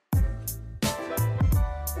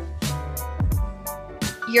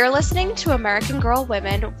You're listening to American Girl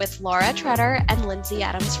Women with Laura Treader and Lindsay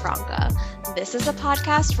Adams-Franca. This is a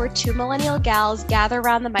podcast where two millennial gals gather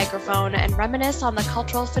around the microphone and reminisce on the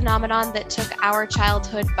cultural phenomenon that took our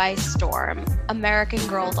childhood by storm, American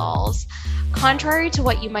Girl dolls. Contrary to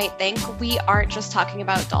what you might think, we aren't just talking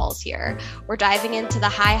about dolls here. We're diving into the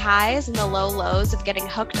high highs and the low lows of getting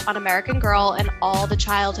hooked on American Girl and all the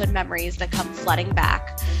childhood memories that come flooding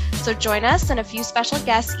back. So join us and a few special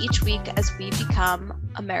guests each week as we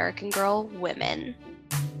become American Girl women.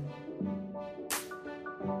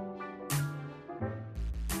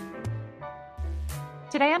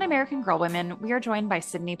 Today on American Girl Women, we are joined by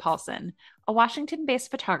Sydney Paulsen, a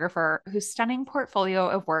Washington-based photographer whose stunning portfolio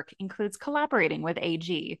of work includes collaborating with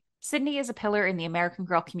AG. Sydney is a pillar in the American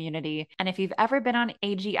Girl community, and if you've ever been on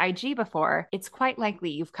AG IG before, it's quite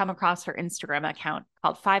likely you've come across her Instagram account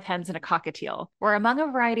called 5 Hens and a Cockatiel, where among a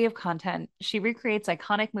variety of content, she recreates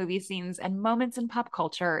iconic movie scenes and moments in pop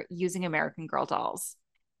culture using American Girl dolls.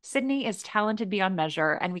 Sydney is talented beyond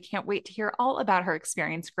measure, and we can't wait to hear all about her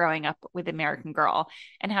experience growing up with American Girl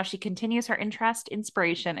and how she continues her interest,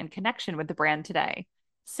 inspiration, and connection with the brand today.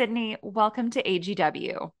 Sydney, welcome to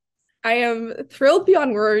AGW. I am thrilled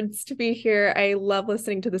beyond words to be here. I love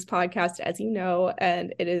listening to this podcast, as you know,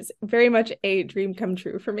 and it is very much a dream come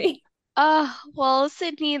true for me. Well,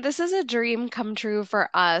 Sydney, this is a dream come true for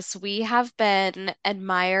us. We have been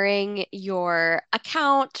admiring your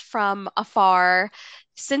account from afar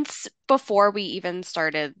since before we even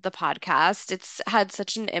started the podcast. It's had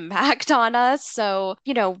such an impact on us. So,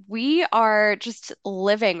 we are just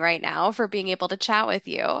living right now for being able to chat with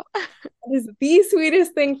you. It is the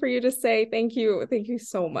sweetest thing for you to say. Thank you. Thank you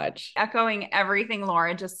so much. Echoing everything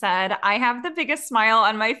Laura just said, I have the biggest smile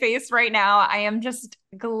on my face right now. I am just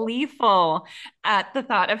gleeful at the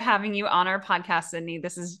thought of having you on our podcast, Sydney.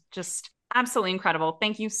 This is just absolutely incredible.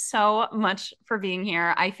 Thank you so much for being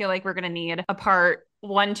here. I feel like we're going to need a part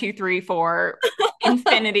 1, 2, 3, 4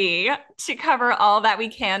 infinity to cover all that we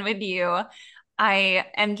can with you. I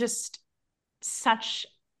am just such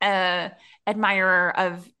a admirer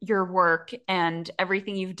of your work and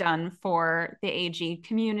everything you've done for the AG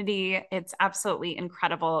community. It's absolutely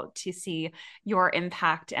incredible to see your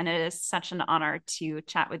impact, and it is such an honor to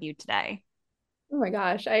chat with you today. Oh my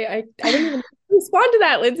gosh, I didn't even respond to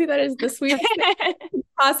that, Lindsay. That is the sweetest thing I could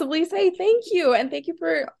possibly say. Thank you, and thank you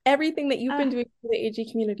for everything that you've been doing for the AG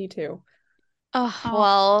community too. Oh,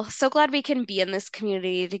 well, so glad we can be in this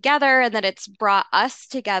community together and that it's brought us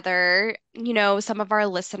together. Some of our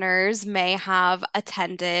listeners may have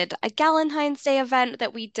attended a Galentine's Day event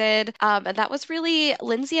that we did. And that was really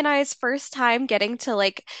Lindsay and I's first time getting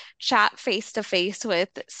to chat face to face with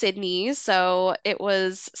Sydney. So it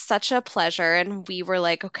was such a pleasure. And we were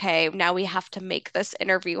like, okay, now we have to make this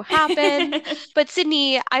interview happen. But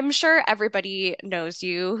Sydney, I'm sure everybody knows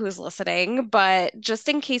you who's listening, but just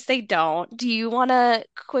in case they don't, do you want to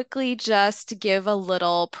quickly just give a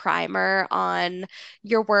little primer on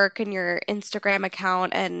your work and your Instagram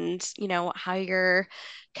account and, how you're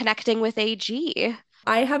connecting with AG?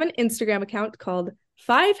 I have an Instagram account called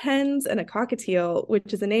 5 Hens and a Cockatiel,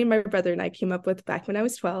 which is a name my brother and I came up with back when I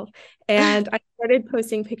was 12. And I started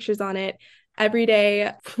posting pictures on it every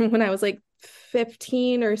day when I was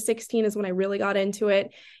 15 or 16 is when I really got into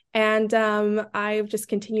it. And I've just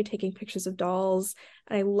continued taking pictures of dolls.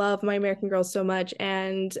 I love my American Girl so much.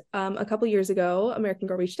 And a couple years ago, American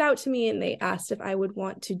Girl reached out to me and they asked if I would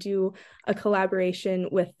want to do a collaboration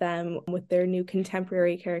with them with their new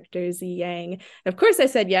contemporary character, Z Yang. And of course, I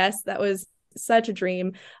said yes. That was such a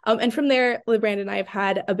dream. And from there, the brand and I have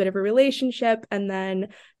had a bit of a relationship. And then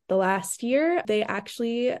the last year, they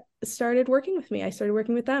actually started working with me. I started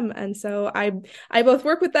working with them. And so I both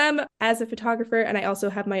work with them as a photographer, and I also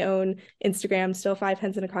have my own Instagram, still 5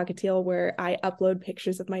 Hens and a Cockatiel, where I upload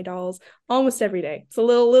pictures of my dolls almost every day. It's a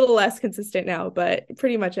little less consistent now, but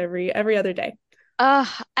pretty much every other day.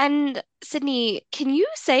 And Sydney, can you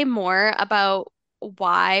say more about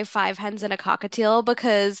why 5 Hens and a Cockatiel?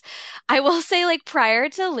 Because I will say, prior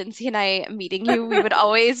to Lindsay and I meeting you, we would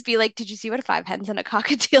always be like, did you see what 5 Hens and a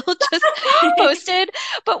Cockatiel just posted?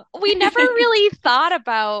 But we never really thought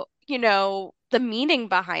about, the meaning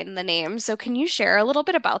behind the name. So can you share a little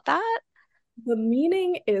bit about that? The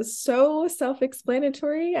meaning is so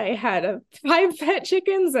self-explanatory. I had 5 pet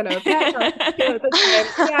chickens and a pet cockatiel at the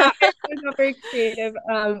time. Yeah, it was not very creative,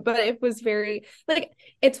 but it was very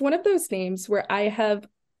it's one of those names where I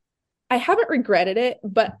haven't regretted it,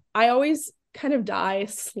 but I always kind of die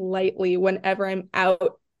slightly whenever I'm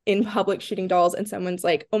out in public shooting dolls and someone's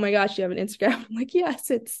like, "Oh my gosh, you have an Instagram?" I'm like, "Yes,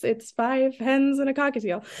 it's five hens and a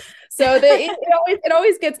cockatiel." So it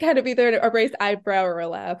always gets kind of either a raised eyebrow or a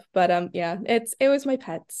laugh. But yeah, it was my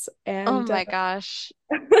pets. Oh And my gosh.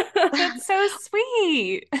 That's so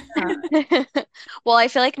sweet. Well, I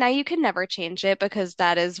feel like now you can never change it because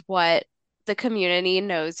that is what the community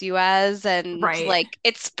knows you as. And Right. like,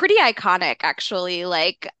 it's pretty iconic, actually.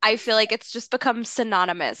 Like, I feel like it's just become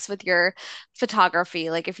synonymous with your photography.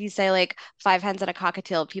 Like, if you say like five hens and a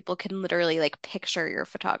cockatiel, people can literally like picture your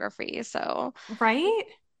photography. So, Right?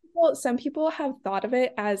 well, some people have thought of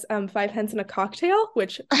it as five hens and a cocktail,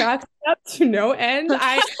 which cracks me up to no end.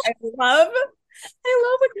 I love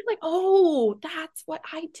when you're like, oh, that's what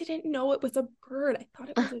I didn't know it was a bird. I thought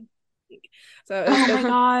it was a snake. So Oh it my was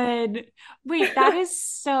God. Wait, that is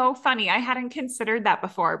so funny. I hadn't considered that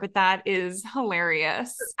before, but that is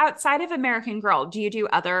hilarious. Outside of American Girl, do you do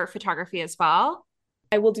other photography as well?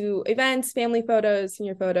 I will do events, family photos,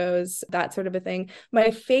 senior photos, that sort of a thing.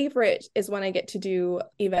 My favorite is when I get to do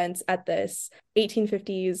events at this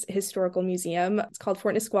 1850s historical museum. It's called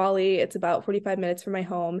Fort Nisqually. It's about 45 minutes from my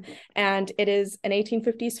home, and it is an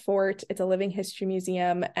 1850s fort. It's a living history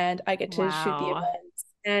museum, and I get to shoot the Wow. events.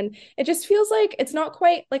 And it just feels like it's not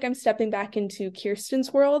quite like I'm stepping back into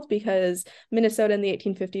Kirsten's world, because Minnesota in the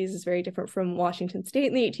 1850s is very different from Washington State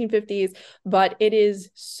in the 1850s, but it is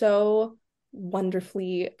so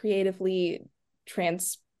wonderfully creatively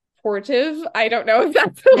transportive. I don't know if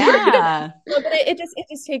that's a word. Yeah. No, but it just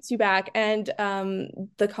takes you back. And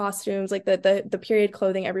the costumes, like the period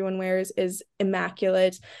clothing everyone wears is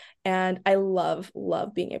immaculate. And I love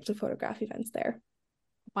being able to photograph events there.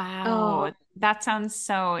 Wow. oh, That sounds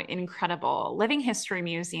so incredible. Living history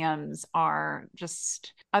museums are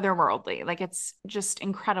just otherworldly. Like it's just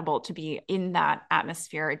incredible to be in that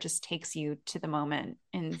atmosphere. It just takes you to the moment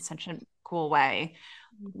in such a cool way.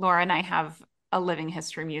 Laura and I have a living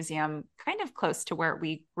history museum kind of close to where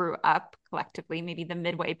we grew up collectively, maybe the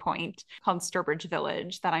midway point, called Sturbridge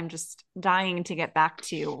Village, that I'm just dying to get back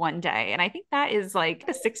to one day. And I think that is like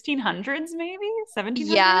the 1600s, maybe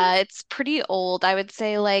yeah, 1700s. it's pretty old. I would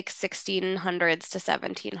say like 1600s to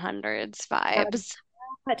 1700s Yeah, vibes.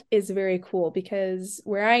 that is very cool, because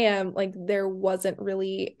where I am, like there wasn't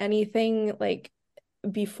really anything like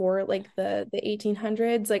before like the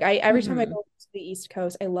 1800s. Like I every time I Mhm. go to the East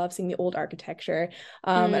Coast, I love seeing the old architecture.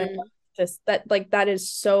 And I love Mm, just that, like that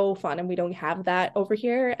is so fun, and we don't have that over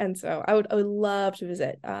here. And so I would love to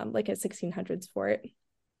visit like a 1600s fort.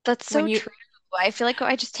 that's When so you true. I feel like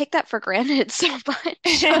I just take that for granted so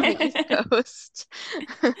much on the East Coast.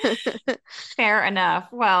 Fair enough.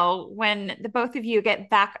 Well, when the both of you get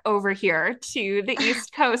back over here to the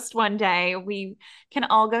East Coast one day, we can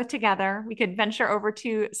all go together. We could venture over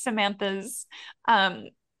to Samantha's um,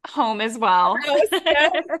 home as well House,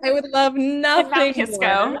 yes, I would love in Mount nothing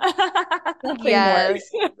more. Kisco. Nothing more.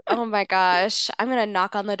 Yes. Oh my gosh. I'm gonna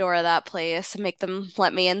knock on the door of that place and make them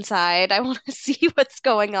let me inside. I want to see what's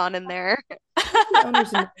going on in there. The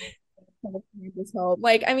owners know Samantha's home.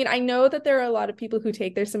 Like, I mean, I know that there are a lot of people who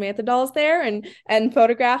take their Samantha dolls there and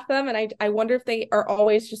photograph them, and I wonder if they are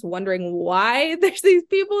always just wondering why there's these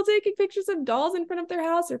people taking pictures of dolls in front of their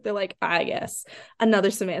house, or if they're like, I guess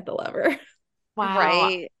another Samantha lover.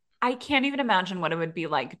 Wow. Right. I can't even imagine what it would be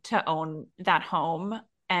like to own that home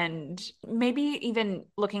and maybe even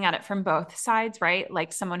looking at it from both sides, right?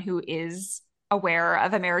 Like someone who is aware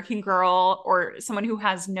of American Girl or someone who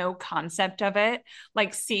has no concept of it,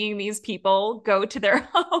 like seeing these people go to their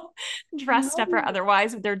home dressed up or No.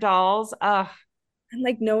 otherwise with their dolls. And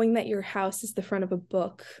like knowing that your house is the front of a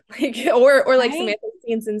book, like or like Right? Samantha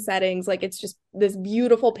Scenes and Settings, like it's just this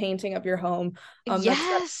beautiful painting of your home. That's got to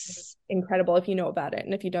be Yes. incredible if you know about it,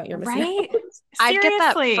 and if you don't, you're missing Right? out. I'd get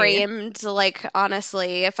that Seriously. framed, like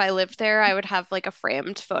honestly, if I lived there, I would have like a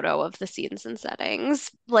framed photo of the scenes and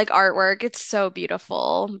settings, like artwork. It's so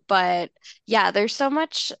beautiful. But yeah, there's so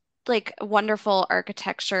much like wonderful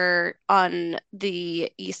architecture on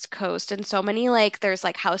the East Coast and so many like there's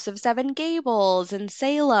like House of Seven Gables in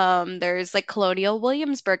Salem. There's like Colonial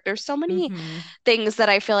Williamsburg. There's so many Hmm. things that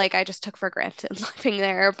I feel like I just took for granted living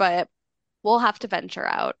there, but we'll have to venture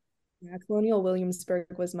out. Yeah, Colonial Williamsburg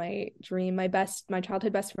was my dream. My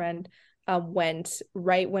childhood best friend went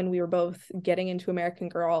right when we were both getting into American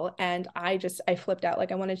Girl, and I flipped out.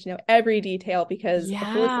 Like I wanted to know every detail because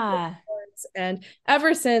of course, Yeah. and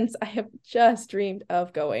ever since I have just dreamed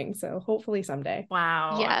of going. So hopefully someday.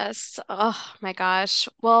 Wow. Yes. Oh my gosh.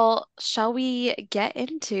 Well, shall we get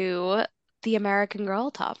into the American Girl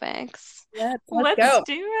topics? Let's Let's go.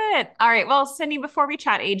 do it. All right. Well, Sydney, before we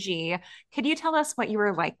chat AG, could you tell us what you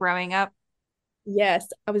were like growing up? Yes,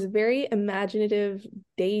 I was a very imaginative,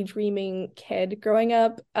 daydreaming kid growing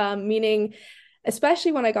up, meaning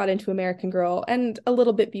especially when I got into American Girl and a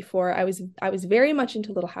little bit before, I was very much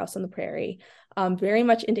into Little House on the Prairie, very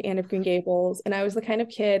much into Anne of Green Gables, and I was the kind of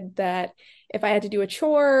kid that if I had to do a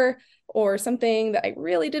chore or something that I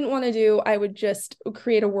really didn't want to do, I would just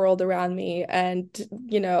create a world around me. And,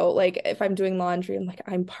 like if I'm doing laundry, I'm like,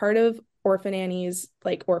 I'm part of Orphan Annie's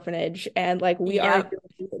like orphanage, and like we are Yep.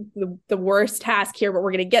 doing the worst task here, but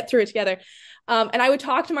we're gonna get through it together. And I would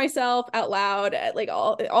talk to myself out loud, like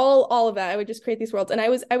all of that. I would just create these worlds, and I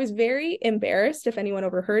was very embarrassed if anyone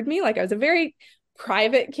overheard me. Like I was a very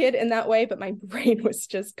private kid in that way, but my brain was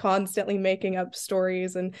just constantly making up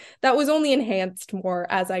stories, and that was only enhanced more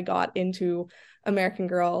as I got into American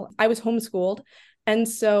Girl. I was homeschooled, and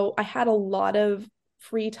so I had a lot of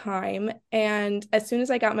free time. And as soon as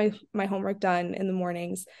I got my homework done in the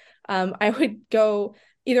mornings, I would go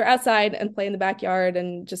either outside and play in the backyard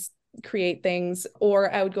and just create things,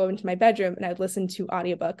 or I would go into my bedroom and I'd listen to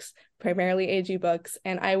audiobooks, primarily AG books,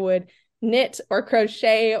 and I would knit or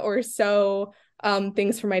crochet or sew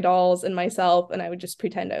things for my dolls and myself, and I would just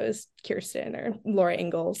pretend I was Kirsten or Laura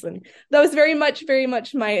Ingalls, and that was very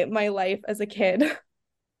much my life as a kid. Oh,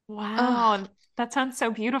 Wow, that sounds so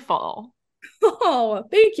beautiful. Oh,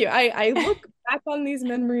 thank you. I look back on these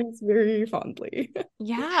memories very fondly.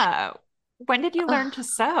 Yeah. When did you learn to oh.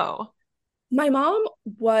 sew? My mom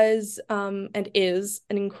was and is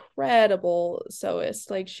an incredible sewist.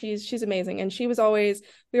 Like she's amazing. And we were always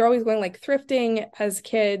going like thrifting as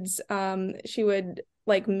kids. She would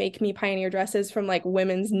like make me pioneer dresses from like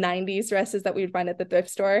women's 90s dresses that we would find at the thrift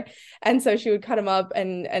store. And so she would cut them up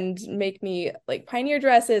and make me like pioneer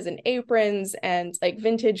dresses and aprons and like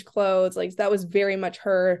vintage clothes. Like that was very much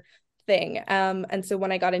her thing. And so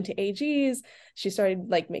when I got into AGs, she started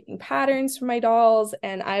like making patterns for my dolls,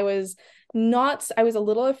 and I was a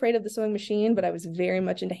little afraid of the sewing machine, but I was very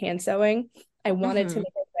much into hand sewing. I wanted to Hmm.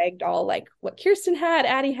 make a rag doll like what Kirsten had,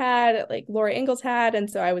 Addie had, like Laura Ingalls had. And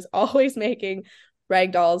so I was always making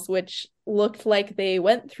rag dolls, which looked like they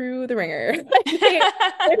went through the ringer.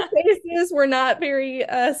 Their faces were not very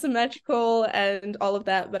symmetrical and all of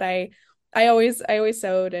that, but I always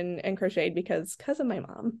sewed and crocheted because of my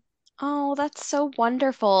mom. Oh, that's so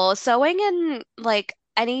wonderful. Sewing and like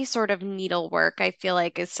any sort of needlework, I feel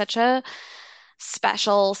like is such a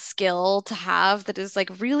special skill to have that is like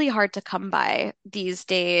really hard to come by these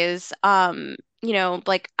days.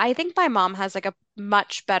 Like I think my mom has like a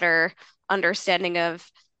much better understanding of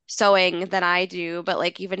sewing than I do, but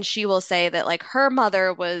like even she will say that like her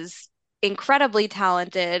mother was incredibly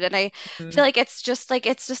talented, and I feel like it's just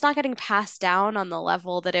not getting passed down on the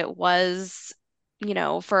level that it was,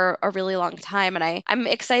 for a really long time. And I'm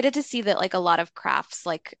excited to see that like a lot of crafts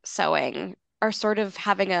like sewing are sort of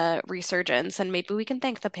having a resurgence, and maybe we can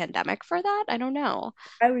thank the pandemic for that. I don't know.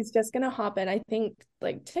 I was just gonna hop in. I think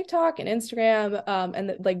like TikTok and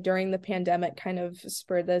Instagram, like during the pandemic kind of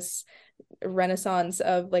spurred this renaissance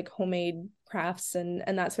of like homemade crafts and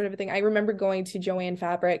that sort of thing. I remember going to Joanne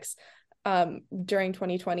Fabrics during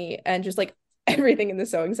 2020, and just like everything in the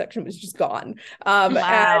sewing section was just gone. And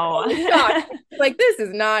I Wow. was shocked. Like this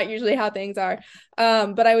is not usually how things are.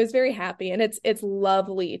 But I was very happy, and it's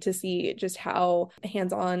lovely to see just how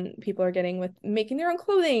hands-on people are getting with making their own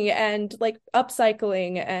clothing and like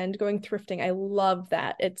upcycling and going thrifting. I love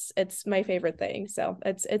that. It's my favorite thing. So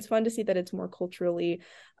it's fun to see that it's more culturally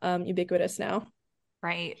ubiquitous now.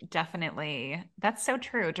 Right, definitely. That's so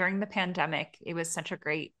true. During the pandemic, it was such a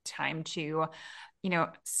great time to,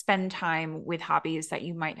 spend time with hobbies that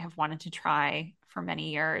you might have wanted to try for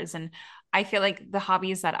many years. And I feel like the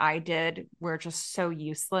hobbies that I did were just so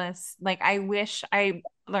useless. Like, I wish I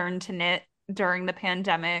learned to knit during the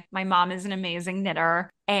pandemic. My mom is an amazing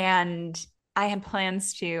knitter, and I had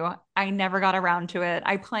plans to. I never got around to it.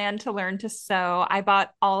 I planned to learn to sew. I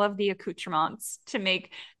bought all of the accoutrements to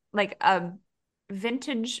make like a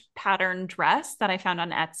vintage pattern dress that I found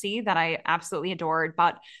on Etsy that I absolutely adored.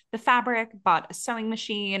 Bought the fabric, bought a sewing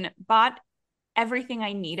machine, bought everything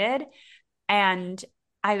I needed. And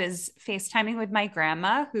I was FaceTiming with my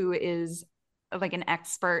grandma, who is like an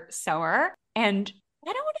expert sewer. And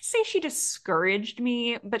I don't want to say she discouraged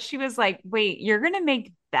me, but she was like, wait, you're going to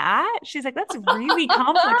make that? She's like, that's really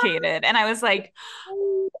complicated. And I was like,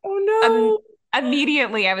 Oh um, no.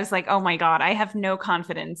 immediately I was like, oh my God, I have no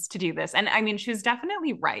confidence to do this. And I mean, she was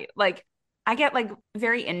definitely right. Like, I get like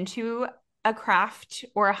very into a craft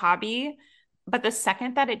or a hobby, but the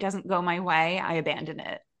second that it doesn't go my way, I abandon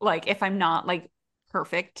it. Like, if I'm not like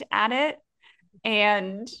perfect at it.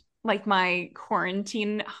 And like my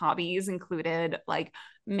quarantine hobbies included like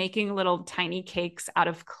making little tiny cakes out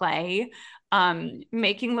of clay.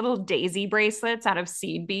 making little daisy bracelets out of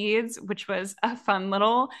seed beads, which was a fun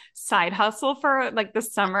little side hustle for like the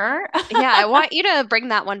summer. Yeah, I want you to bring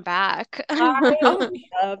that one back. I Oh,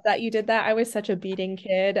 love that you did that. I was such a beading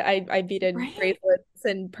kid. I beaded right. bracelets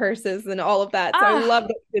and purses and all of that. So I Ah, love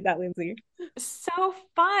that you did that, Lindsay. so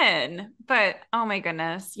fun. But oh my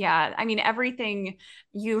goodness. Yeah. I mean, everything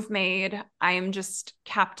you've made, I am just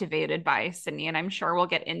captivated by, Sydney, and I'm sure we'll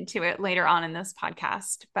get into it later on in this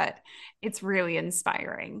podcast, but it's really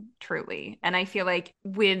inspiring, truly. And I feel like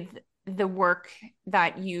with the work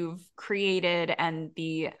that you've created and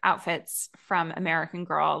the outfits from American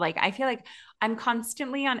Girl, like I feel like I'm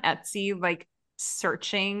constantly on Etsy, like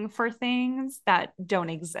searching for things that don't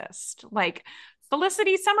exist. Like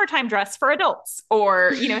Felicity summertime dress for adults,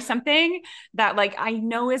 or, something that like I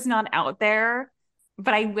know is not out there,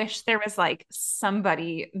 but I wish there was like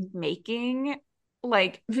somebody making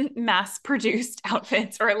like mass produced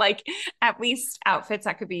outfits, or like at least outfits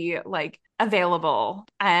that could be like available.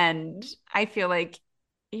 And I feel like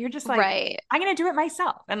you're just like, Right, I'm going to do it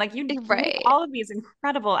myself. And like you make right. all of these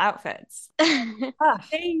incredible outfits. Ugh,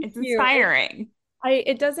 Thank it's you. inspiring.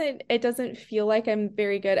 It doesn't feel like I'm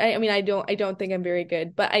very good. I mean, I don't think I'm very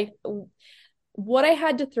good, but what I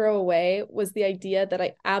had to throw away was the idea that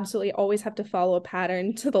I absolutely always have to follow a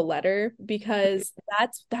pattern to the letter, because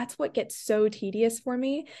that's what gets so tedious for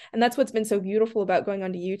me. And that's what's been so beautiful about going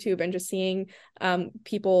onto YouTube and just seeing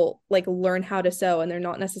people like learn how to sew, and they're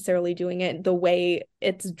not necessarily doing it the way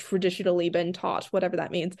it's traditionally been taught, whatever that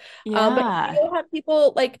means. But Yeah. you'll have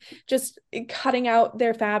people like just cutting out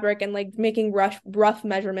their fabric and like making rough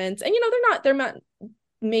measurements. And they're not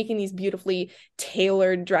making these beautifully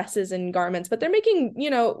tailored dresses and garments, but they're making,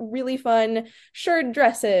 really fun shirt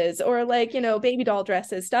dresses, or like, baby doll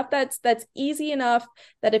dresses, stuff that's easy enough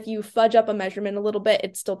that if you fudge up a measurement a little bit,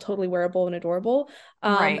 it's still totally wearable and adorable.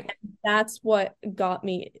 Right. And that's what got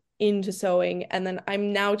me into sewing. And then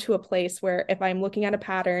I'm now to a place where if I'm looking at a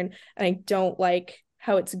pattern and I don't like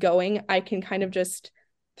how it's going, I can kind of just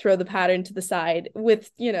throw the pattern to the side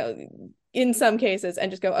with, in some cases, and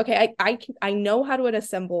just go, okay, I know how to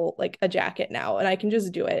assemble like a jacket now, and I can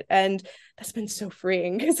just do it. And that's been so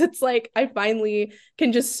freeing, because it's like I finally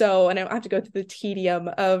can just sew and I don't have to go through the tedium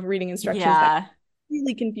of reading instructions that Yeah.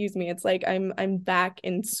 really confuse me. It's like I'm back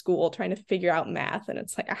in school trying to figure out math, and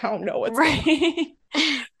it's like I don't know what's going on. Right.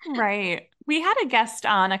 Right. We had a guest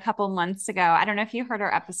on a couple months ago. I don't know if you heard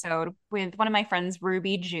our episode with one of my friends,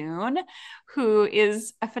 Ruby June, who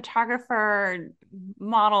is a photographer,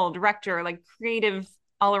 model, director, like creative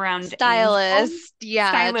all around angel Stylist, yeah,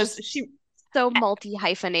 stylist. just so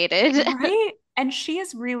multi-hyphenated. Right. And she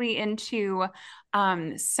is really into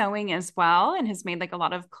sewing as well, and has made like a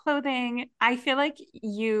lot of clothing. I feel like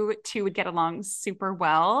you two would get along super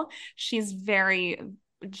well. She's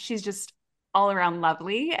just all around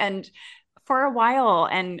lovely, and for a while,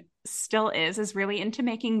 and still is really into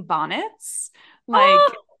making bonnets. Oh,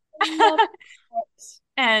 Like I love it.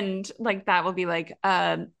 and like that will be like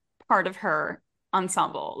a part of her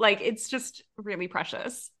ensemble. Like it's just really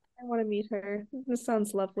precious. I want to meet her. This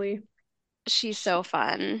sounds lovely. She's so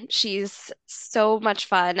fun. She's so much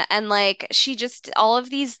fun. And like she just all of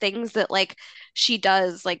these things that like she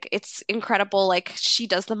does, like it's incredible. Like she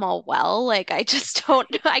does them all well. Like I just don't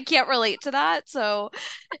I can't relate to that. So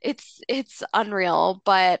it's unreal.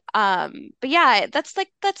 But yeah, that's like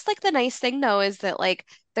the nice thing though, is that like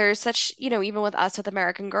there's such, even with us with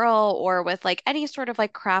American Girl or with like any sort of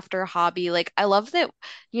like craft or hobby, like I love that,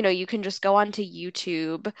 you can just go onto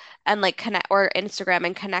YouTube and like connect, or Instagram,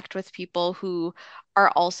 and connect with people who are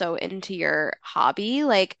also into your hobby.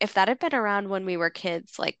 Like if that had been around when we were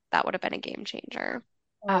kids, like that would have been a game changer.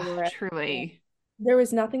 Oh, right. Truly. There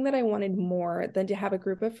was nothing that I wanted more than to have a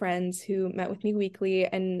group of friends who met with me weekly,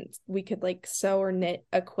 and we could like sew or knit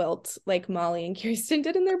a quilt like Molly and Kirsten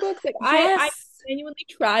did in their books. Like I Yes. genuinely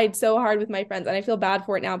tried so hard with my friends, and I feel bad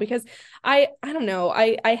for it now, because I don't know.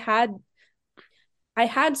 I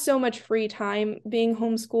had so much free time being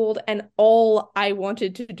homeschooled, and all I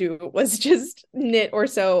wanted to do was just knit or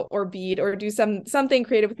sew or bead or do something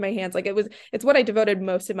creative with my hands. Like it's what I devoted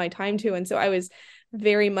most of my time to. And so I was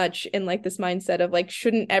very much in like this mindset of like,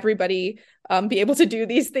 shouldn't everybody be able to do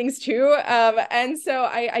these things too? And so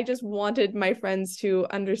I just wanted my friends to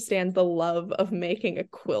understand the love of making a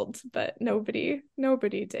quilt, but nobody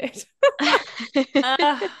did.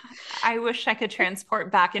 Uh, I wish I could transport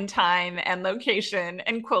back in time and location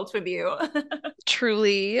and quilt with you.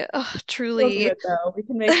 Truly, oh, We'll do truly. it though. We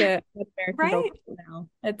can make an American Girl Right? quilt now.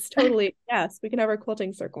 It's totally, yes, we can have our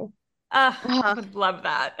quilting circle. I Uh, would love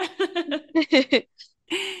that.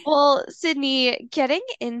 Well, Sydney, getting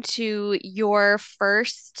into your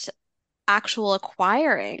first actual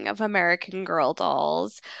acquiring of American Girl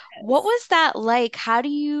dolls. What was that like? How do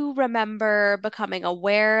you remember becoming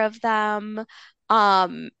aware of them?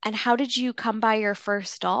 And how did you come by your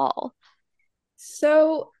first doll?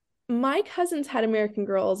 So my cousins had American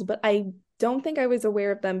Girls, but I don't think I was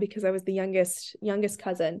aware of them because I was the youngest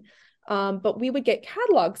cousin. But we would get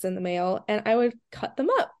catalogs in the mail and I would cut them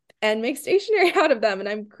up and make stationery out of them. And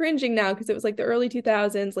I'm cringing now because it was like the early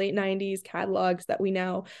 2000s, late 90s catalogs that we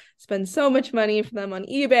now spend so much money for them on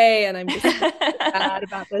eBay. And I'm just bad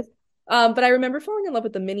about this. But I remember falling in love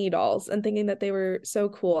with the mini dolls and thinking that they were so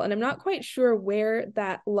cool. And I'm not quite sure where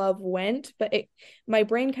that love went, but my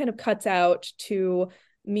brain kind of cuts out to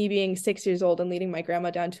me being 6 years old and leading my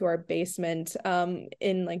grandma down to our basement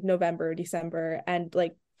in like November or December and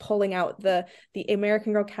like pulling out the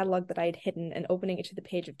American Girl catalog that I had hidden and opening it to the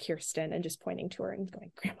page of Kirsten and just pointing to her and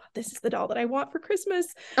going, Grandma, this is the doll that I want for Christmas.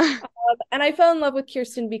 And I fell in love with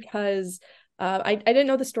Kirsten because I didn't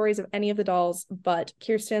know the stories of any of the dolls, but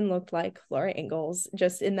Kirsten looked like Laura Ingalls,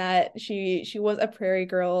 just in that she was a prairie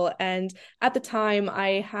girl. And at the time,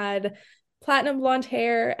 I had platinum blonde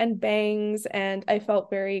hair and bangs, and I felt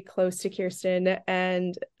very close to Kirsten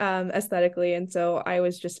and aesthetically. And so I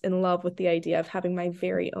was just in love with the idea of having my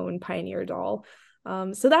very own Pioneer doll.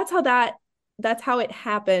 So that's how it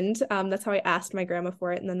happened. That's how I asked my grandma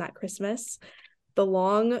for it. And then that Christmas, the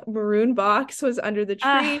long maroon box was under the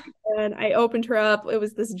tree and I opened her up. It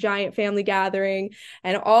was this giant family gathering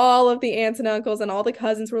and all of the aunts and uncles and all the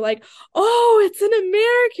cousins were like, "Oh, it's an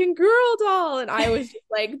American Girl doll." And I was just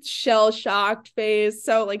like shell shocked face,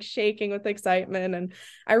 so like shaking with excitement. And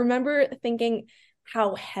I remember thinking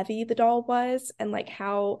how heavy the doll was and like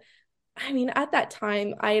how I mean, at that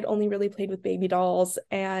time, I had only really played with baby dolls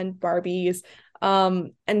and Barbies.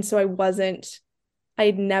 And so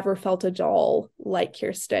I'd never felt a doll like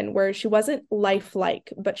Kirsten, where she wasn't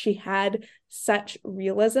lifelike, but she had such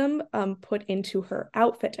realism put into her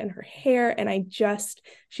outfit and her hair. And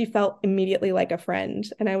she felt immediately like a friend.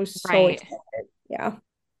 And I was so Right. excited. Yeah.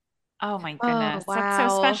 Oh my Oh, goodness. That's so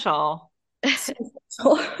wow. special. So,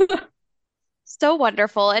 so So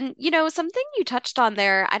wonderful. And, something you touched on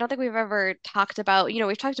there, I don't think we've ever talked about,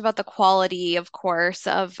 we've talked about the quality, of course,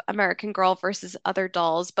 of American Girl versus other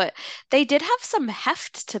dolls, but they did have some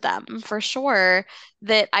heft to them for sure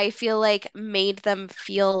that I feel like made them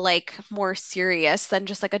feel like more serious than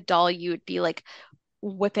just like a doll you'd be like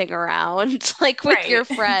whipping around like with your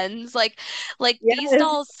Right. friends. Like these yes.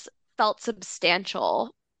 dolls felt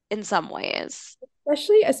substantial in some ways.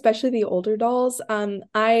 Especially the older dolls.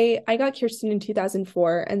 I got Kirsten in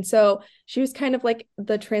 2004, and so she was kind of like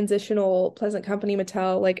the transitional Pleasant Company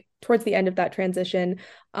Mattel, like towards the end of that transition.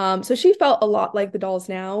 So she felt a lot like the dolls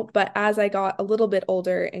now, but as I got a little bit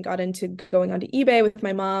older and got into going onto eBay with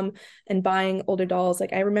my mom and buying older dolls,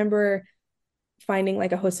 like I remember finding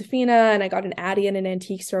like a Josefina and I got an Addie in an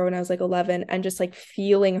antique store when I was like 11 and just like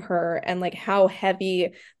feeling her and like how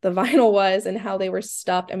heavy the vinyl was and how they were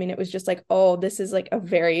stuffed. I mean, it was just like, oh, this is like a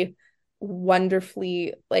very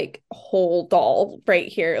wonderfully like whole doll right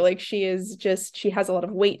here. Like she has a lot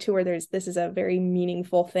of weight to her. This is a very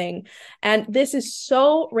meaningful thing. And this is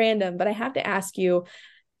so random, but I have to ask you,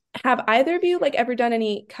 have either of you like ever done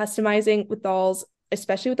any customizing with dolls,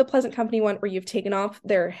 especially with the Pleasant Company one where you've taken off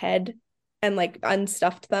their head and like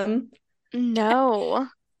unstuffed them? No.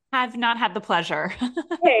 Have not had the pleasure.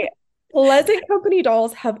 Hey, Pleasant Company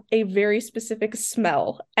dolls have a very specific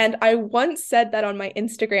smell. And I once said that on my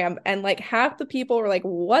Instagram, and like half the people were like,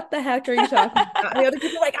 "What the heck are you talking about?" And the other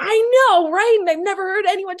people were like, "I know, right? And I've never heard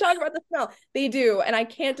anyone talk about the smell." They do, and I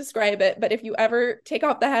can't describe it, but if you ever take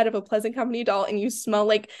off the head of a Pleasant Company doll and you smell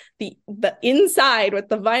like the inside with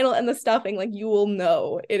the vinyl and the stuffing, like you will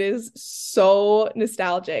know. It is so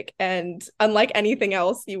nostalgic and unlike anything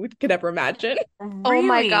else could ever imagine. Oh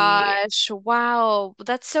my Really? gosh. Wow.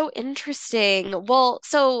 That's so interesting. Well,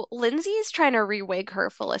 so Lindsay's trying to rewig her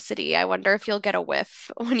Felicity. I wonder if you'll get a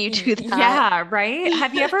whiff when you do that. Yeah, right?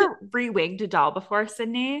 Have you ever rewigged a doll before,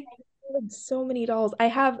 Sydney? So many dolls.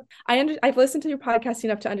 I've listened to your podcast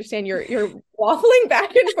enough to understand you're waffling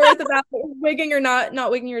back and forth about wigging or not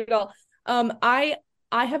wigging your doll. I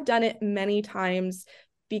have done it many times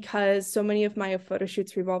because so many of my photo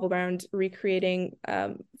shoots revolve around recreating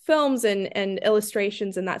films and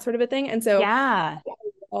illustrations and that sort of a thing. And so Yeah.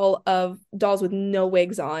 all of dolls with no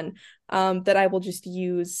wigs on that I will just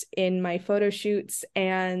use in my photo shoots,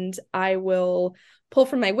 and I will pull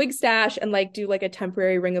from my wig stash and like do like a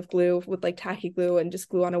temporary ring of glue with like tacky glue and just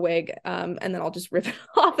glue on a wig, and then I'll just rip it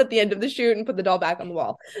off at the end of the shoot and put the doll back on the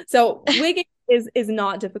wall. So wigging is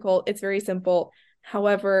not difficult. It's very simple.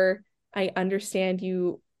 However, I understand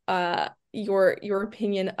you your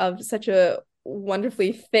opinion of such a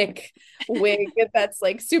wonderfully thick wig that's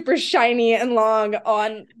like super shiny and long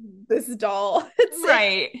on this doll. It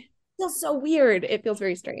Right. feels so weird. It feels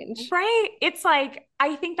very strange. Right. It's like,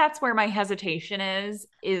 I think that's where my hesitation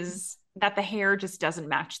is that the hair just doesn't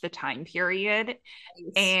match the time period.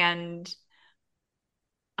 Right. And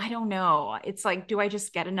I don't know. It's like, do I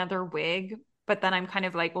just get another wig? But then I'm kind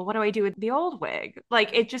of like, well, what do I do with the old wig?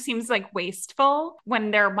 Like, it just seems like wasteful when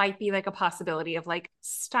there might be like a possibility of like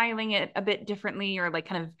styling it a bit differently or like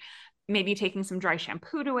kind of maybe taking some dry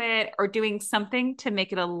shampoo to it or doing something to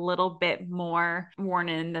make it a little bit more worn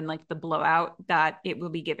in than like the blowout that it will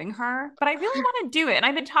be giving her. But I really want to do it. And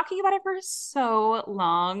I've been talking about it for so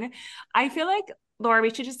long. I feel like, Laura,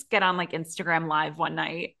 we should just get on like Instagram Live one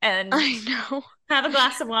night and I know. have a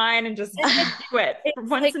glass of wine and just And do it for it's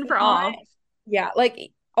once like and for not, all. yeah, like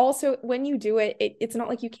also when you do it, it's not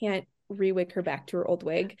like you can't re-wig her back to her old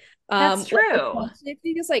wig. That's Like true. especially if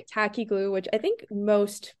you use like tacky glue, which I think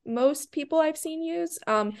most people I've seen use,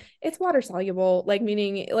 it's water soluble, like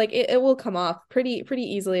meaning like it will come off pretty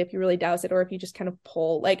easily if you really douse it or if you just kind of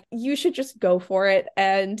pull. Like you should just go for it.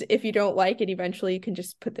 And if you don't like it, eventually you can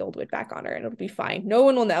just put the old wig back on her and it'll be fine. No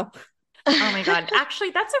one will know. Oh my God.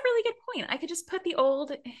 Actually, that's a really good point. I could just put the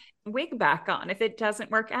old wig back on if it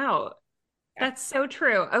doesn't work out. Yeah. That's so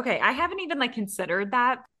true. Okay. I haven't even like considered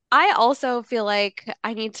that. I also feel like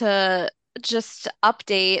I need to just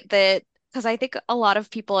update that because I think a lot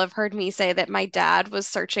of people have heard me say that my dad was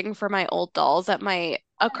searching for my old dolls at my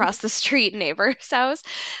across the street neighbor's house.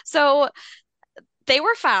 So they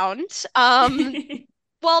were found.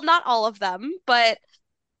 Well, not all of them, but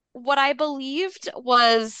what I believed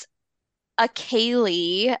was a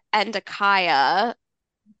Kaylee and a Kaya,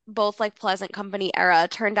 both like Pleasant Company era,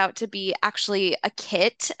 turned out to be actually a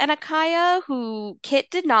Kit and a Kaya, who Kit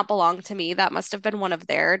did not belong to me. That must have been one of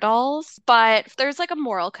their dolls. But there's like a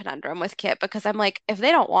moral conundrum with Kit because I'm like, if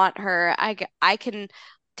they don't want her, I can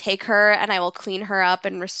take her and I will clean her up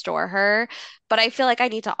and restore her. But I feel like I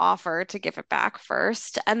need to offer to give it back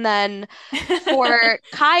first. And then for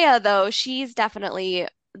Kaya, though, she's definitely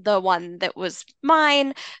the one that was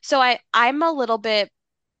mine. So I'm a little bit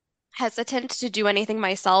hesitant to do anything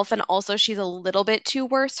myself, and also she's a little bit too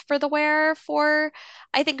worse for the wear for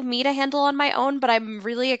I think me to handle on my own, but I'm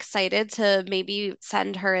really excited to maybe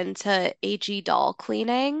send her into AG doll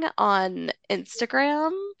cleaning on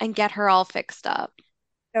Instagram and get her all fixed up.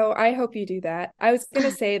 So I hope you do that. I was gonna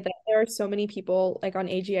say that there are so many people like on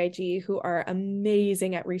AGIG who are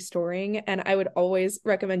amazing at restoring, and I would always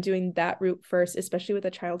recommend doing that route first, especially with a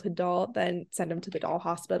childhood doll, then send them to the doll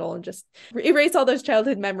hospital and just erase all those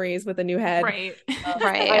childhood memories with a new head. Right.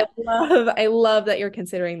 Right. I love that you're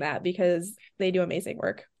considering that because they do amazing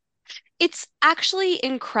work. It's actually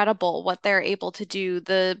incredible what they're able to do.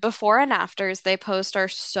 The before and afters they post are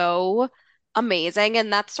so amazing.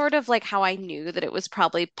 And that's sort of like how I knew that it was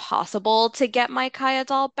probably possible to get my Kaya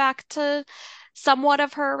doll back to somewhat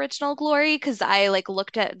of her original glory because I like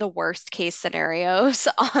looked at the worst case scenarios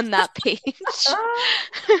on that page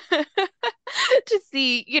to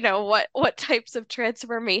see, what types of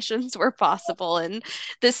transformations were possible. And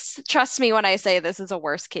this, trust me when I say this is a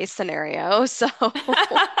worst case scenario. So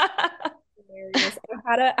Hilarious.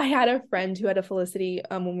 I had a friend who had a Felicity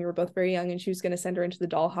when we were both very young, and she was going to send her into the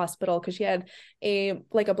doll hospital because she had a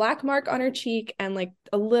black mark on her cheek and like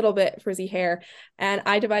a little bit frizzy hair. And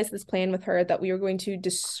I devised this plan with her that we were going to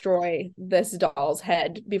destroy this doll's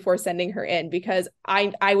head before sending her in because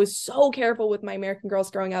I was so careful with my American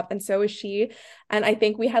Girls growing up, and so was she. And I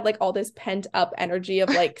think we had like all this pent up energy of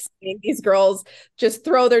like seeing these girls just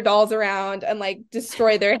throw their dolls around and like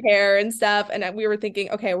destroy their hair and stuff. And we were thinking,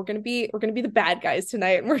 okay, we're gonna be the bad guys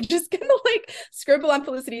tonight, and we're just gonna like scribble on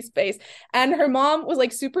Felicity's face. And her mom was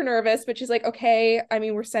like super nervous, but she's like, okay, I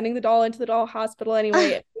mean, we're sending the doll into the doll hospital anyway.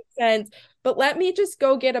 It makes sense. But let me just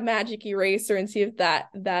go get a magic eraser and see if that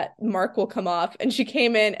mark will come off. And she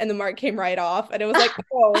came in and the mark came right off. And it was like,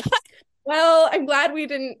 oh, well, I'm glad we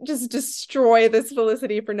didn't just destroy this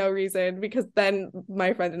Felicity for no reason because then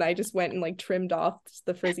my friend and I just went and like trimmed off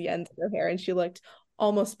the frizzy ends of her hair and she looked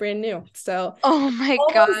almost brand new. So oh my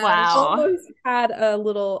almost gosh. Wow. almost had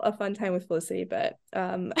a fun time with Felicity, but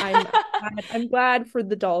I'm glad for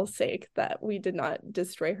the doll's sake that we did not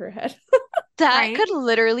destroy her head. That Right. could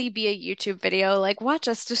literally be a YouTube video, like watch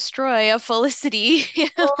us destroy a Felicity.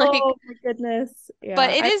 Like, Oh my goodness. but Yeah.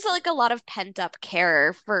 it I is like a lot of pent up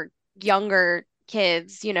care for younger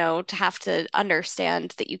kids, to have to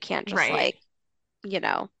understand that you can't just Right. like, you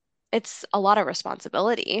know, it's a lot of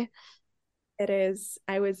responsibility. It is.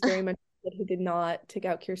 I was very much kid who did not take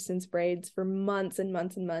out Kirsten's braids for months and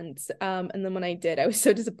months and months. And then when I did, I was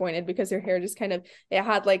so disappointed because her hair just kind of, it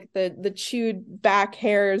had like the chewed back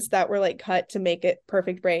hairs that were like cut to make it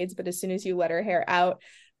perfect braids. But as soon as you let her hair out,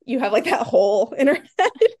 you have like that hole in her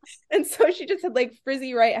head. And so she just had like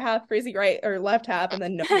frizzy right half, frizzy right or left half, and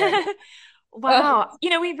then no hair. Wow.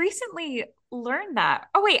 We recently learned that.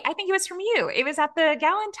 Oh, wait, I think it was from you. It was at the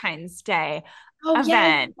Galentine's Day Oh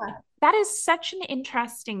yes. event. That is such an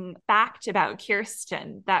interesting fact about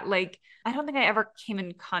Kirsten that, like, I don't think I ever came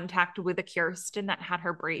in contact with a Kirsten that had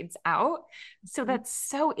her braids out. So that's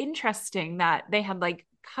so interesting that they had like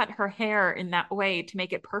cut her hair in that way to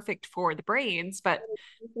make it perfect for the braids. But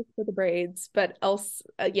For the braids, but else,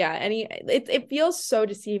 yeah, it feels so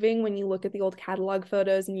deceiving when you look at the old catalog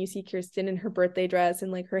photos and you see Kirsten in her birthday dress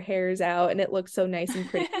and like her hair's out and it looks so nice and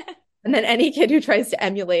pretty. And then any kid who tries to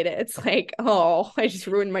emulate it, it's like, oh, I just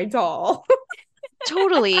ruined my doll.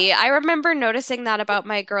 Totally. I remember noticing that about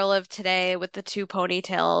my girl of today with the two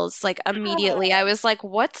ponytails. Like immediately, I was like,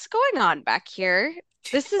 what's going on back here?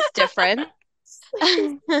 This is different. Like this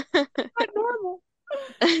is not normal.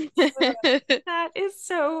 that is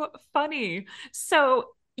so funny. So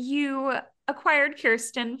you acquired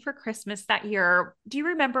Kirsten for Christmas that year. Do you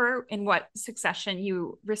remember in what succession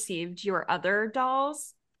you received your other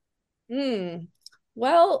dolls? Hmm.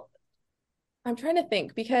 Well, I'm trying to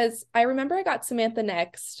think because I remember I got Samantha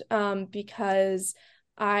next, because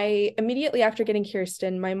I immediately after getting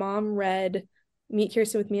Kirsten, my mom read Meet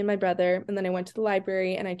Kirsten with Me and My Brother, and then I went to the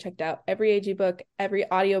library and I checked out every AG book, every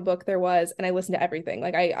audiobook there was, and I listened to everything.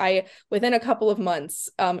 Like I within a couple of months,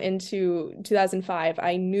 into 2005,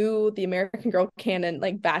 I knew the American Girl canon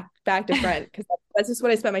like back to front because that's just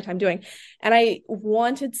what I spent my time doing. And I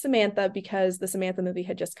wanted Samantha because the Samantha movie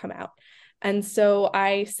had just come out. And so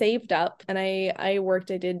I saved up and I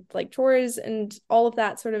worked, I did like chores and all of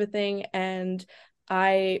that sort of a thing. And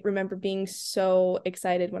I remember being so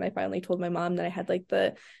excited when I finally told my mom that I had like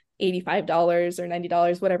the $85 or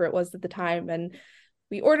 $90, whatever it was at the time. And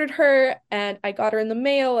we ordered her and I got her in the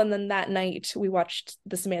mail. And then that night we watched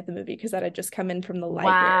the Samantha movie because that had just come in from the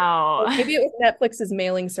library. Wow. Or maybe it was Netflix's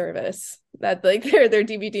mailing service, that like their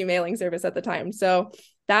DVD mailing service at the time. So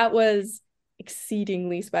that was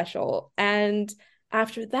exceedingly special. And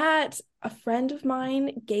after that, a friend of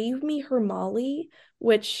mine gave me her Molly,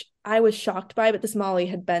 which I was shocked by, but this Molly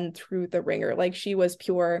had been through the ringer. Like she was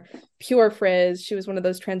pure frizz. She was one of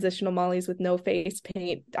those transitional Mollys with no face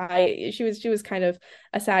paint. She was kind of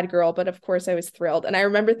a sad girl, but of course I was thrilled. And I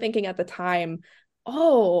remember thinking at the time,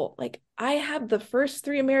 oh, like I have the first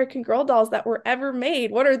three American Girl dolls that were ever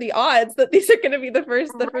made. What are the odds that these are going to be the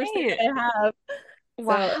first three Right. that I have? So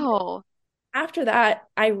Wow. after that,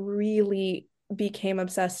 I really became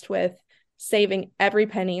obsessed with saving every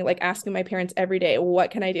penny, like asking my parents every day, what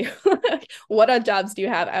can I do? What odd jobs do you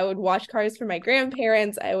have? I would wash cars for my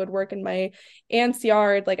grandparents. I would work in my aunt's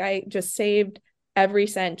yard. Like I just saved every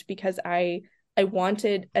cent because I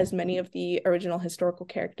wanted as many of the original historical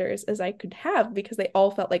characters as I could have because they all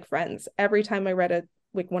felt like friends. Every time I read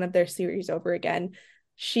one of their series over again,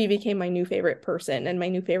 she became my new favorite person and my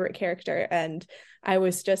new favorite character. And I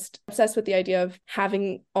was just obsessed with the idea of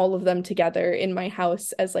having all of them together in my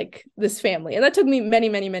house as like this family. And that took me many,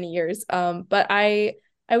 many, many years. But I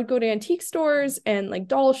would go to antique stores and like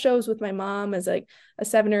doll shows with my mom as like a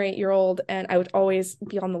 7 or 8 year old, and I would always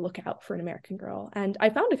be on the lookout for an American Girl. And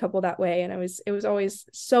I found a couple that way, and it was always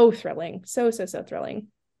so thrilling, so thrilling.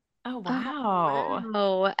 Oh, Oh, wow.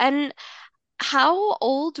 wow. And how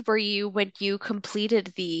old were you when you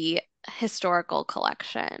completed the historical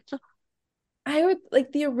collection? I would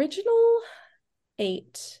like the original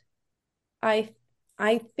 8. I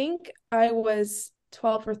I think I was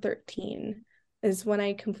 12 or 13 is when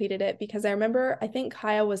I completed it because I remember I think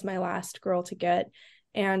Kaya was my last girl to get,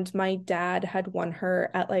 and my dad had won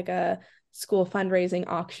her at like a school fundraising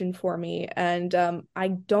auction for me. And I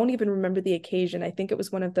don't even remember the occasion. I think it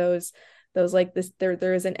was one of those like this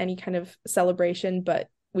there isn't any kind of celebration, but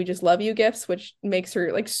we just love you gifts, which makes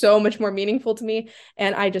her like so much more meaningful to me.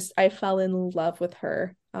 And I fell in love with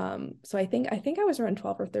her. So I think I was around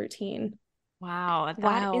 12 or 13. Wow,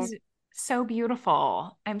 that Wow. is so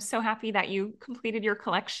beautiful. I'm so happy that you completed your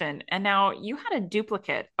collection. And now you had a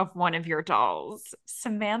duplicate of one of your dolls,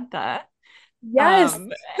 Samantha, Yes.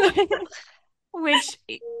 um, which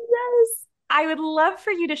Yes. I would love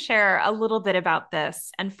for you to share a little bit about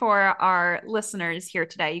this. And for our listeners here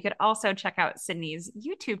today, you could also check out Sydney's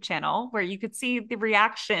YouTube channel where you could see the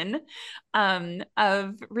reaction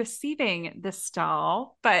of receiving this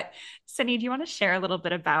doll. But Sydney, do you want to share a little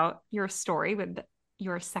bit about your story with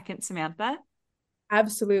your second Samantha?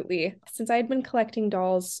 Absolutely. Since I had been collecting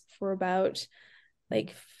dolls for about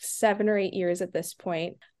like 7 or 8 years at this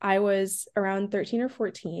point, I was around 13 or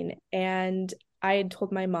 14, and I had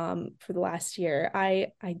told my mom for the last year, I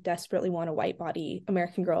desperately want a white body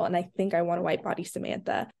American Girl, and I think I want a white body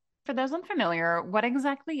Samantha. For those unfamiliar, what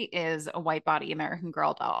exactly is a white body American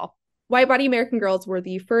Girl doll? White body American Girls were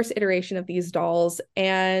the first iteration of these dolls,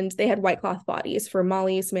 and they had white cloth bodies for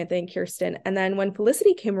Molly, Samantha, and Kirsten. And then when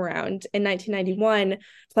Felicity came around in 1991,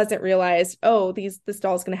 Pleasant realized, oh, this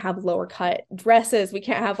doll's going to have lower cut dresses. We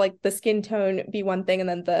can't have like the skin tone be one thing and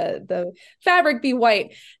then the fabric be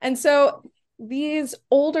white. And so these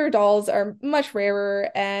older dolls are much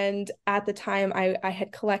rarer, and at the time I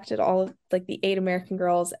had collected all of like the 8 American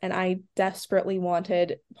Girls, and I desperately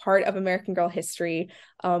wanted part of American Girl history,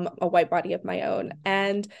 a white body of my own.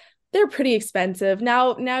 And they're pretty expensive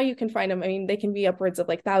now you can find them. I mean, they can be upwards of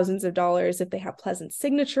like thousands of dollars if they have Pleasant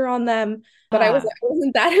signature on them, but I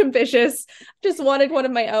wasn't that ambitious. Just wanted one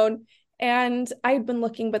of my own. And I'd been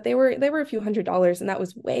looking, but they were a few $100s, and that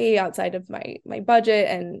was way outside of my budget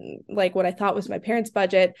and like what I thought was my parents'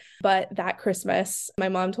 budget. But that Christmas, my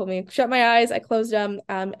mom told me, shut my eyes. I closed them,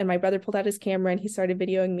 and my brother pulled out his camera and he started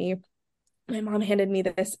videoing me. My mom handed me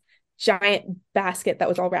this giant basket that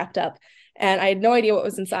was all wrapped up, and I had no idea what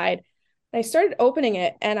was inside. I started opening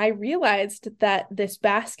it, and I realized that this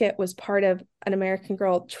basket was part of an American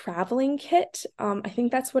Girl traveling kit. I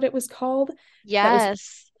think that's what it was called. That was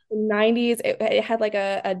Yes. 90s. It had like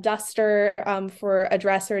a duster for a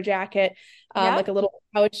dress or a jacket, like Yep. a little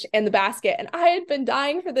pouch and the basket. And I had been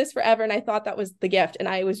dying for this forever, and I thought that was the gift, and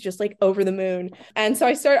I was just like over the moon. And so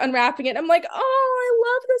I start unwrapping it. And I'm like, oh, I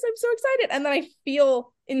love this. I'm so excited. And then I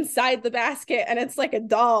feel inside the basket, and it's like a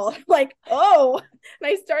doll. I'm like, oh,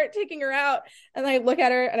 and I start taking her out, and I look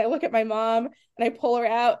at her, and I look at my mom, and I pull her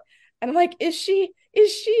out, and I'm like, is she? Is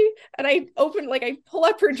she? And I open, like, I pull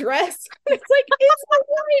up her dress. It's like, it's a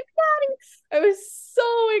white body. I was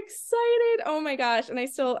so excited. Oh my gosh. And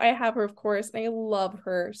I have her, of course, and I love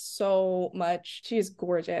her so much. She is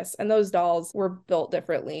gorgeous. And those dolls were built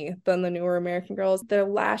differently than the newer American Girls. Their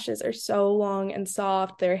lashes are so long and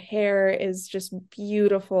soft. Their hair is just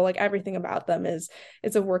beautiful. Like everything about them is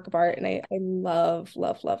a work of art. And I love,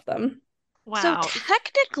 love, love them. So Wow.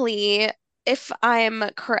 technically, if I'm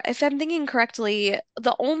thinking correctly,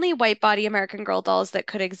 the only white body American Girl dolls that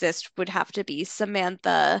could exist would have to be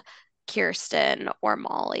Samantha, Kirsten, or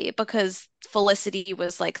Molly, because Felicity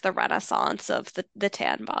was like the renaissance of the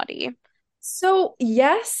tan body. So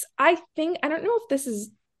yes, I don't know if this is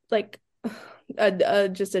like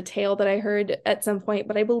just a tale that I heard at some point,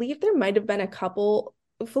 but I believe there might have been a couple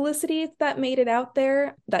Felicities that made it out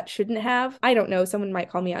there that shouldn't have. I don't know. Someone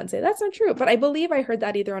might call me out and say that's not true, but I believe I heard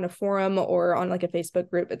that either on a forum or on like a Facebook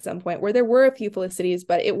group at some point where there were a few Felicities,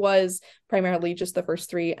 but it was primarily just the first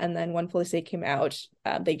three. And then when Felicity came out,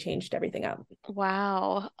 they changed everything up.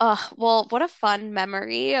 Wow. Well, what a fun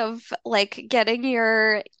memory of like getting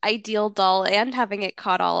your ideal doll and having it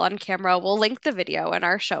caught all on camera. We'll link the video in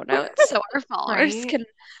our show notes so our followers Right? can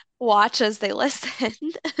watch as they listen.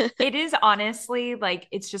 It is honestly like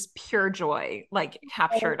it's just pure joy, like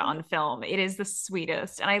captured on film. It is the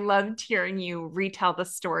sweetest. And I loved hearing you retell the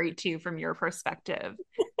story too from your perspective.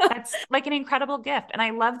 That's like an incredible gift. And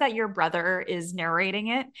I love that your brother is narrating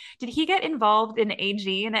it. Did he get involved in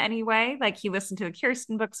AG in any way? Like he listened to the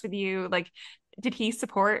Kirsten books with you? Like, did he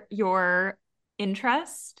support your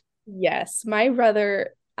interest? Yes, my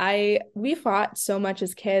brother, we fought so much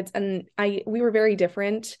as kids, and we were very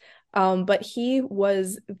different. But he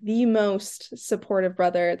was the most supportive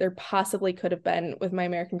brother there possibly could have been with my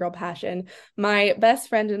American Girl passion. My best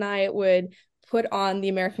friend and I would put on the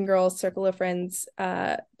American Girl Circle of Friends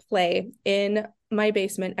play in my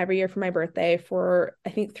basement every year for my birthday for I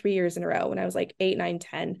think 3 years in a row when I was like 8, 9,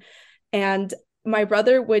 10. And my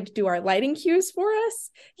brother would do our lighting cues for us.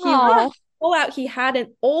 He would Oh, pull out, he had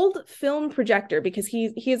an old film projector because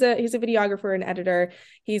he's a videographer and editor.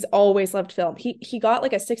 He's always loved film. He got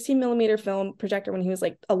like a 16 millimeter film projector when he was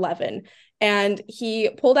like 11, and he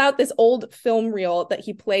pulled out this old film reel that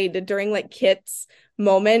he played during like Kit's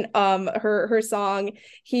moment, her song.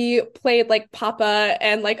 He played like Papa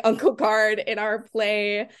and like Uncle Guard in our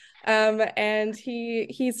play. And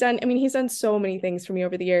he's done so many things for me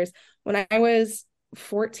over the years. When I was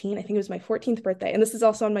 14, I think it was my 14th birthday, and this is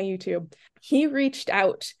also on my YouTube, he reached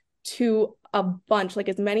out to a bunch, like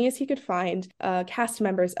as many as he could find, cast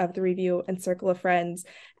members of the review and Circle of Friends.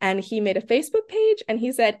 And he made a Facebook page and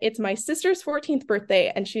he said, it's my sister's 14th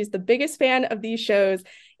birthday, and she's the biggest fan of these shows.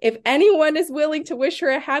 If anyone is willing to wish her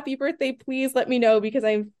a happy birthday, please let me know because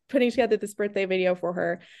I'm putting together this birthday video for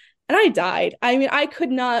her. And I died. I mean, I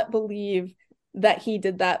could not believe that he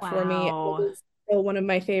did that for me. It Wow. was still one of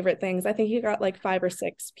my favorite things. I think he got like 5 or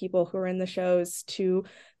 6 people who were in the shows to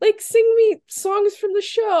like sing me songs from the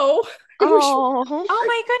show. It was Oh, Oh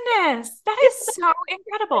my goodness. That is so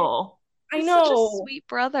incredible. I he's such a know. sweet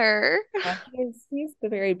brother. He's the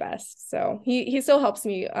very best. So he still helps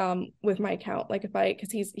me with my account. Like if I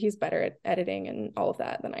because he's better at editing and all of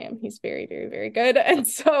that than I am. He's very, very, very good. And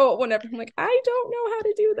so whenever I'm like, I don't know how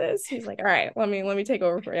to do this, he's like, all right, let me take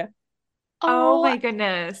over for you. Oh Oh, my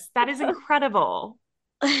goodness. That is incredible.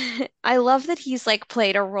 I love that he's like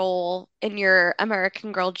played a role in your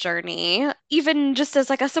American Girl journey, even just as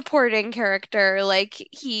like a supporting character. Like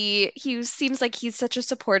he seems like he's such a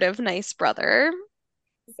supportive, nice brother.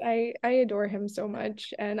 I adore him so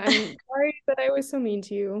much, and I'm sorry that I was so mean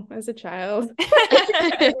to you as a child.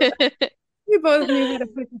 We both knew how to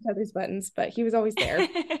push each other's buttons, but he was always there.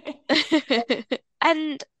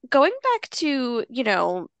 And going back to,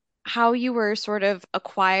 how you were sort of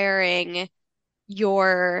acquiring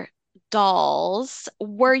your dolls,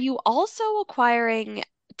 were you also acquiring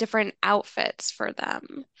different outfits for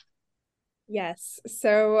them? Yes.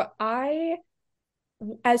 So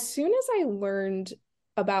as soon as I learned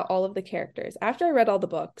about all of the characters, after I read all the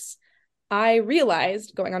books, I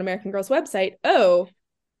realized going on American Girl's website, oh,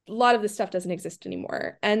 a lot of this stuff doesn't exist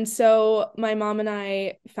anymore. And so my mom and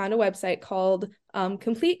I found a website called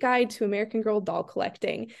Complete Guide to American Girl Doll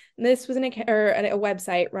Collecting. And this was a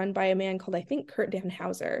website run by a man called, I think, Kurt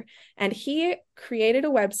Danhauser. And he created a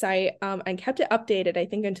website and kept it updated, I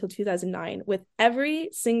think, until 2009 with every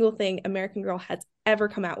single thing American Girl has ever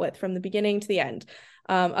come out with from the beginning to the end.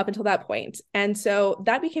 Up until that point. And so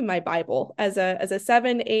that became my Bible as a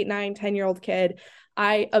 7, 8, 9, 10-year-old kid.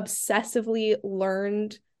 I obsessively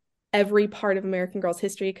learned every part of American Girl's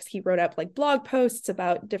history because he wrote up like blog posts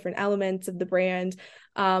about different elements of the brand.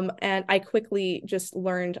 And I quickly just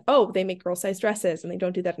learned, oh, they make girl size dresses and they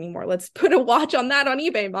don't do that anymore. Let's put a watch on that on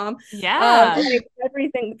eBay, mom. Yeah. Like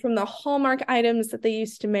everything from the Hallmark items that they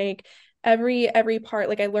used to make, every part.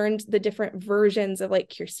 Like I learned the different versions of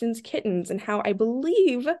like Kirsten's kittens and how I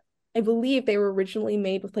believe they were originally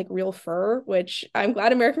made with like real fur, which I'm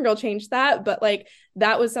glad American Girl changed that, but like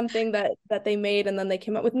that was something that they made and then they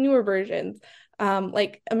came out with newer versions.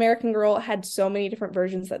 Like American Girl had so many different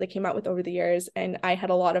versions that they came out with over the years, and I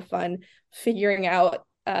had a lot of fun figuring out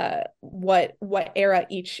what era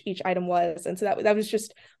each item was. And so that was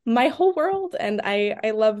just my whole world, and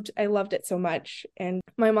I loved it so much. And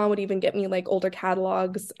my mom would even get me like older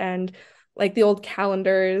catalogs and like the old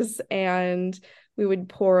calendars, and we would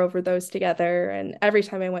pour over those together. And every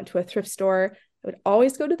time I went to a thrift store, I would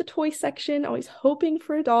always go to the toy section, always hoping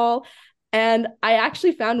for a doll. And I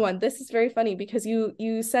actually found one. This is very funny because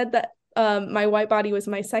you said that my white body was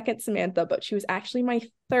my second Samantha, but she was actually my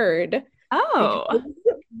third because Oh.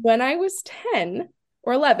 when I was 10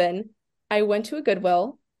 or 11, I went to a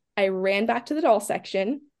Goodwill. I ran back to the doll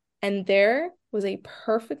section, and there was a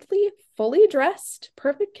perfectly fully dressed,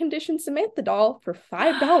 perfect condition Samantha doll for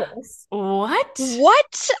 $5. What?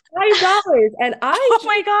 What? $5. And I Oh just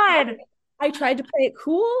my God. I tried to play it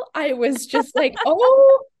cool. I was just like,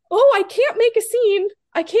 oh, I can't make a scene.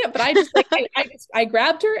 I can't, but I just like I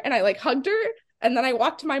grabbed her and I like hugged her, and then I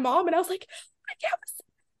walked to my mom and I was like, I can't.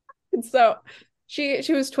 And so she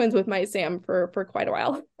was twins with my Sam for quite a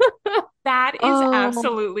while. That is Oh,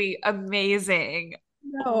 absolutely amazing.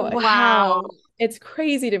 No, wow. it's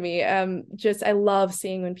crazy to me. Just I love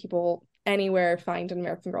seeing when people anywhere find an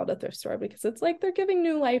American Girl at a thrift store because it's like they're giving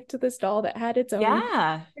new life to this doll that had its own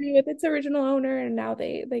Yeah. journey with its original owner, and now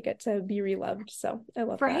they get to be reloved. So I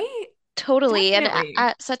love that. Right? Totally. And Definitely.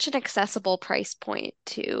 at such an accessible price point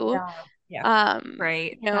too. Yeah. Yeah.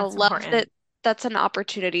 Right. That's Love that important. that's an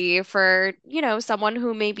opportunity for, someone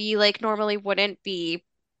who maybe like normally wouldn't be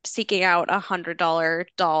seeking out $100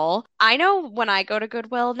 doll. I know when I go to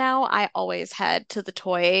Goodwill now, I always head to the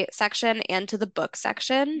toy section and to the book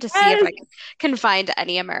section to see if Yes. I can find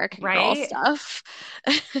any American Girl Right? stuff.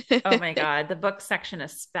 Oh my God. The book section,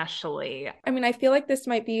 especially. I mean, I feel like this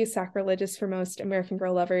might be sacrilegious for most American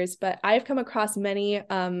Girl lovers, but I've come across many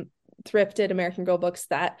thrifted American Girl books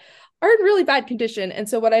that are in really bad condition. And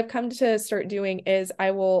so what I've come to start doing is I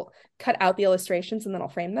will cut out the illustrations and then I'll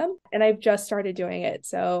frame them. And I've just started doing it.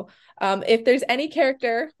 So if there's any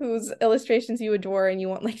character whose illustrations you adore and you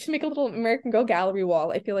want like to make a little American Girl gallery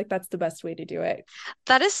wall, I feel like that's the best way to do it.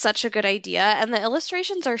 That is such a good idea. And the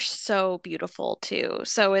illustrations are so beautiful too.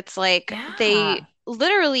 So it's like they Yeah.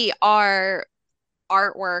 literally are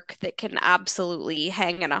artwork that can absolutely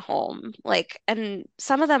hang in a home. Like, and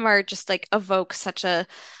some of them are just like evoke such a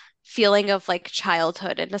feeling of like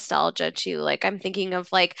childhood and nostalgia too. Like I'm thinking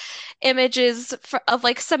of like images of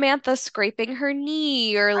like Samantha scraping her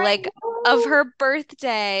knee or I like of know. her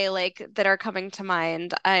birthday, like that are coming to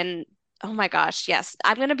mind. And oh my gosh, yes,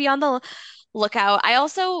 I'm gonna be on the lookout. I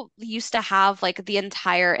also used to have like the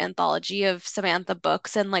entire anthology of Samantha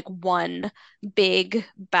books in like one big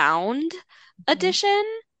bound Mhm. edition.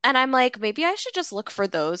 And I'm like, maybe I should just look for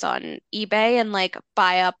those on eBay and like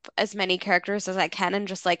buy up as many characters as I can and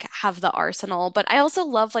just like have the arsenal. But I also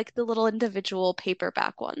love like the little individual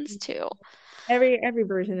paperback ones too. Every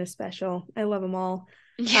version is special. I love them all.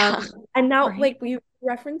 Um, Yeah. and now Right. like you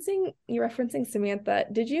referencing Samantha,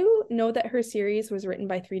 did you know that her series was written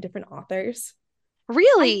by three different authors? I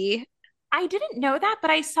Really? I didn't know that, but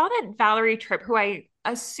I saw that Valerie Tripp, who I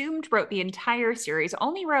assumed wrote the entire series,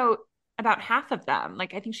 only wrote about half of them.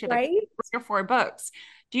 Like I think she had like Right? 3 or 4 books.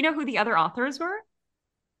 Do you know who the other authors were?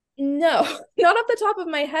 No, not off the top of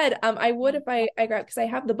my head. I would if I grabbed because I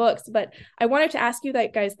have the books, but I wanted to ask you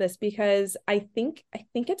that guys this because I think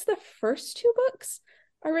it's the first two books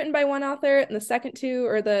are written by one author, and the second two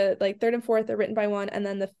or the like third and fourth are written by one, and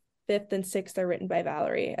then the fifth and sixth are written by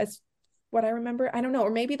Valerie, as what I remember. I don't know,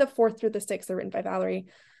 or maybe the fourth through the sixth are written by Valerie.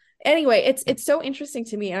 Anyway, it's so interesting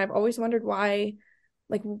to me, and I've always wondered why,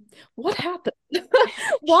 like, what happened? She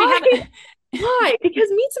Why? had Why? Because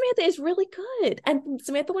Meet Samantha is really good, and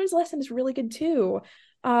Samantha Learns a Lesson is really good too.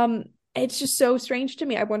 Um, it's just so strange to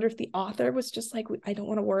me. I wonder if the author was just like, I don't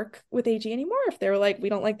want to work with AG anymore. If they were like, we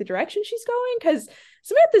don't like the direction she's going, because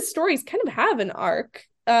Samantha's stories kind of have an arc.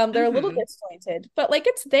 They're a little Mhm. disjointed, but like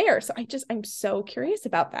it's there. So I'm so curious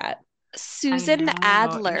about that. I Susan know.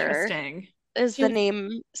 Adler Interesting. is She the was,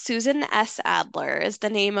 name, Susan S. Adler is the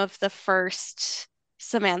name of the first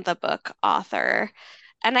Samantha book author.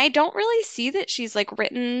 And I don't really see that she's like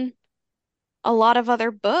written a lot of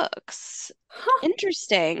other books. huh,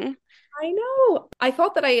 Interesting. I know. I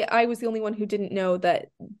thought that I was the only one who didn't know that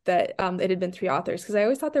it had been three authors because I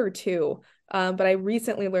always thought there were two. But I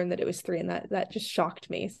recently learned that it was three, and that just shocked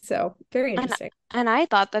me. So very And interesting. and I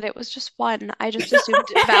thought that it was just one. I just assumed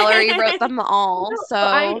Valerie wrote them all. No, so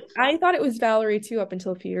I So, I thought it was Valerie too up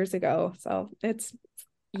until a few years ago. So it's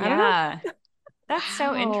I don't know. Yeah, that's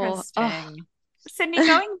so wow. Oh, interesting. Sydney,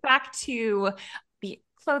 going back to the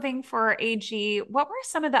clothing for AG, what were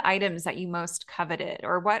some of the items that you most coveted,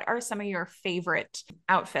 or what are some of your favorite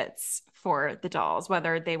outfits for the dolls,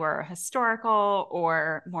 whether they were historical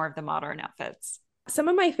or more of the modern outfits? Some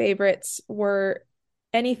of my favorites were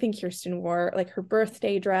anything Kirsten wore, like her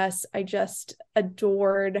birthday dress. I just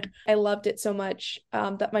adored. I loved it so much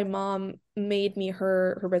that my mom made me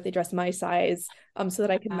her birthday dress my size, so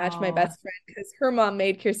that I could match my Oh, best friend because her mom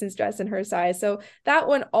made Kirsten's dress in her size. So that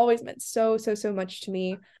one always meant so much to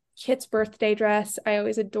me. Kit's birthday dress, I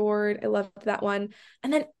always adored. I loved that one.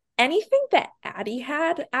 And then anything that Addie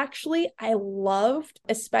had, actually, I loved,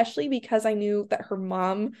 especially because I knew that her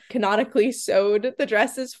mom canonically sewed the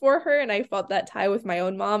dresses for her, and I felt that tie with my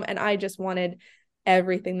own mom, and I just wanted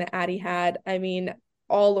everything that Addie had. I mean,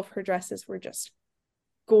 all of her dresses were just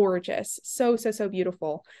gorgeous. So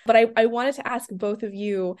beautiful. But I wanted to ask both of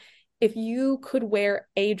you if you could wear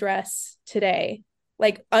a dress today,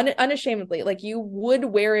 like unashamedly, like you would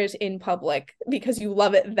wear it in public because you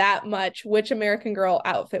love it that much, which American Girl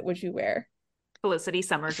outfit would you wear? Felicity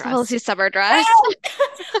summer dress. Felicity summer dress.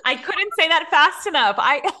 I couldn't say that fast enough.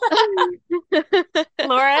 I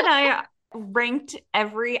Laura and I ranked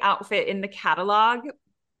every outfit in the catalog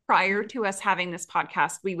prior to us having this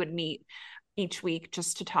podcast. We would meet each week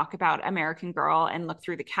just to talk about American Girl and look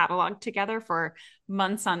through the catalog together for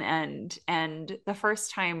months on end. And the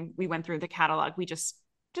first time we went through the catalog, we just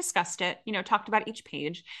discussed it, talked about each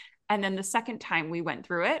page. And then the second time we went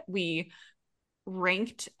through it, we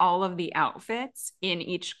ranked all of the outfits in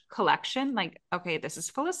each collection. Like, okay, this is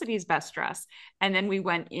Felicity's best dress. And then we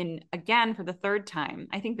went in again for the third time.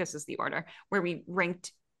 I think this is the order where we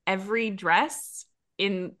ranked every dress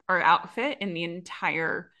in or outfit in the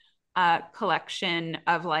entire collection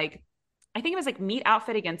of like, I think it was like meat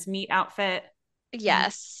outfit against meat outfit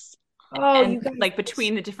Yes. Oh, and you guys, like that's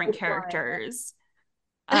between the different so fun. characters.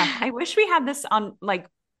 I wish we had this on like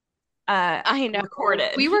I know.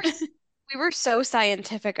 recorded. We were so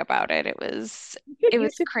scientific about it. It was it You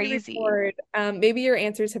was should crazy. re-record. Maybe your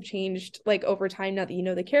answers have changed like over time now that you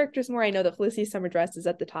know the characters more. I know that Felicity Summer Dress is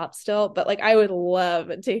at the top still, but like I would love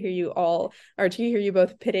to hear you all or to hear you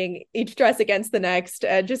both pitting each dress against the next,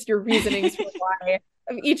 just your reasonings for why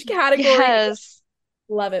of each category. Yes.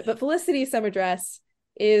 Love it. But Felicity Summer Dress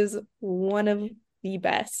is one of the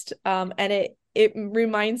best. And it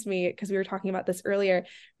reminds me, because we were talking about this earlier,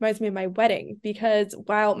 reminds me of my wedding, because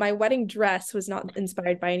while my wedding dress was not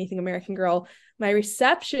inspired by anything American Girl, my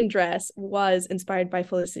reception dress was inspired by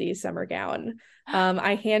Felicity's summer gown.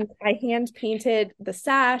 I hand painted the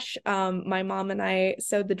sash. My mom and I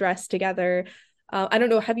sewed the dress together. I don't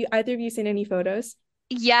know, have you either of you seen any photos?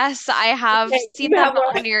 Yes, I have Okay, seen you them have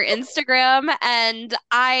one. on your Instagram, and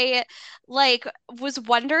I like was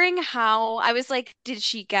wondering how I was like, did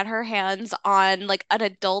she get her hands on like an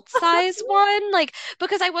adult size one? Like,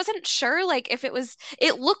 because I wasn't sure like if it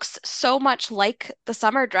looks so much like the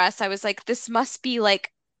summer dress. I was like, this must be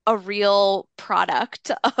like a real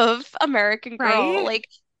product of American Girl. Right? Like,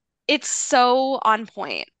 it's so on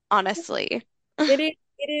point, honestly.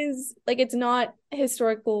 It is like it's not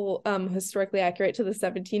historically accurate to the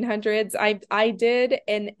 1700s. I did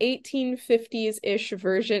an 1850s-ish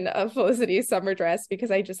version of Felicity's summer dress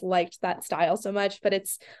because I just liked that style so much, but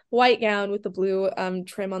it's white gown with the blue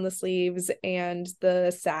trim on the sleeves and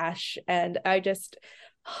the sash, and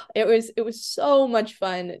it was so much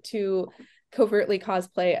fun to covertly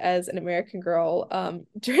cosplay as an American Girl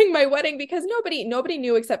during my wedding, because nobody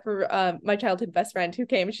knew except for my childhood best friend who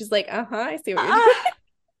came, and she's like, uh-huh, I see what you're doing.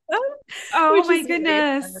 Ah, oh Which my is very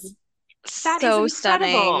goodness. fun. That is So stunning.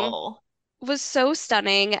 incredible. Was so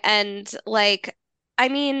stunning, and like I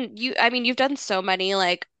mean you've done so many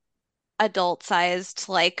like adult sized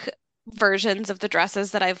like versions of the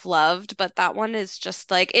dresses that I've loved, but that one is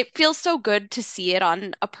just like it feels so good to see it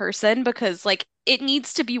on a person because like it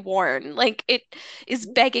needs to be worn. Like it is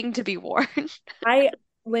begging to be worn. I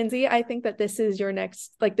Lindsay, I think that this is your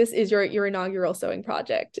next, like this is your inaugural sewing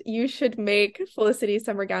project. You should make Felicity's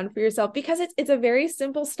summer gown for yourself, because it's a very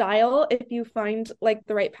simple style if you find like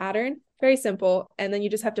the right pattern. Very simple. And then you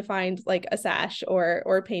just have to find like a sash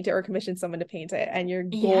or paint it or commission someone to paint it, and you're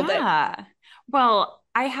golden. Yeah. Well,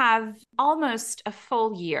 I have almost a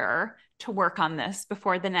full year to work on this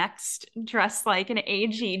before the next Dress Like an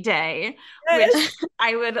AG day, which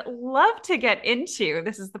I would love to get into.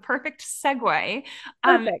 This is the perfect segue.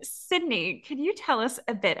 Perfect. Sydney, could you tell us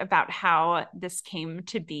a bit about how this came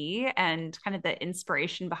to be and kind of the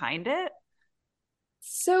inspiration behind it?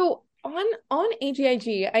 So on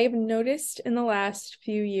AGIG, I have noticed in the last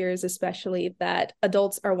few years, especially, that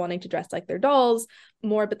adults are wanting to dress like their dolls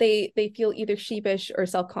more, but they feel either sheepish or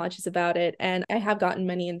self-conscious about it. And I have gotten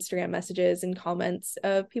many Instagram messages and comments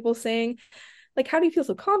of people saying, like, how do you feel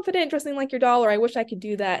so confident dressing like your doll? Or I wish I could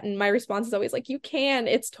do that. And my response is always like, you can,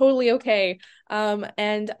 it's totally okay.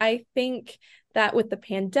 And I think that with the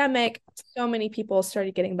pandemic, so many people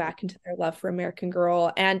started getting back into their love for American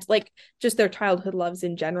Girl and like just their childhood loves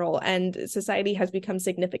in general. And society has become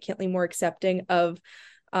significantly more accepting of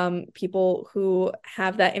people who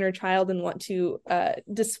have that inner child and want to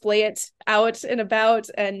display it out and about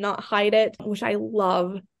and not hide it, which I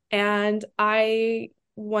love. And I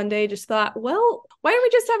one day just thought, well, why don't we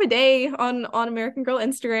just have a day on American Girl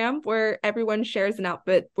Instagram where everyone shares an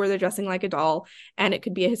outfit where they're dressing like a doll, and it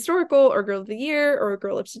could be a historical or girl of the year or a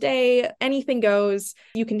girl of today, anything goes.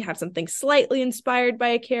 You can have something slightly inspired by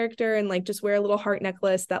a character and like just wear a little heart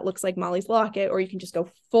necklace that looks like Molly's locket, or you can just go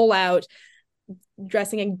full out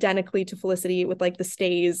dressing identically to Felicity with like the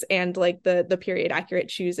stays and like the period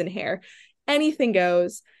accurate shoes and hair. Anything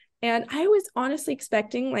goes. And I was honestly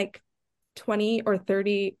expecting like 20 or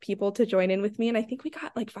 30 people to join in with me, and I think we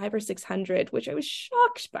got like 5 or 600, which I was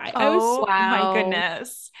shocked by. I was so Oh my Wow.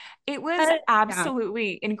 goodness. It was yeah.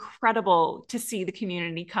 absolutely incredible to see the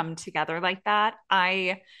community come together like that.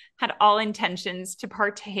 I had all intentions to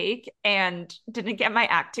partake and didn't get my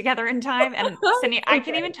act together in time. And Sydney, I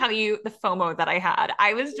can't even Okay. tell you the FOMO that I had.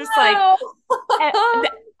 I was just like, No. eh,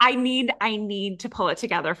 I need to pull it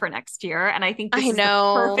together for next year. And I think this I is the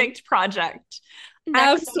know. perfect project.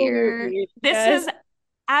 Next year. Absolutely. This Yes. is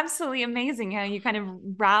absolutely amazing how you kind of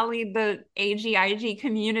rallied the AGIG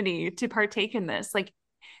community to partake in this. Like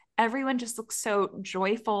everyone just looks so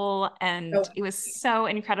joyful, and Oh, it was so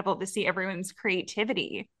incredible to see everyone's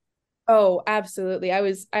creativity. oh, absolutely. I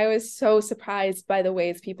was so surprised by the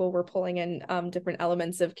ways people were pulling in different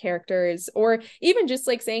elements of characters, or even just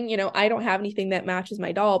like saying, I don't have anything that matches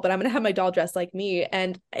my doll, but I'm gonna have my doll dressed like me.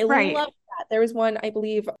 And I Right. love that. There was one, I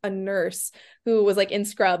believe, a nurse who was like in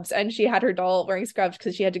scrubs, and she had her doll wearing scrubs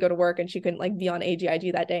because she had to go to work and she couldn't like be on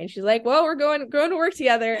AGIG that day. And she's like, well, we're going to work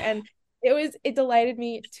together. And it delighted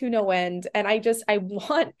me to no end. And I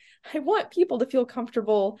want people to feel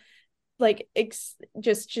comfortable like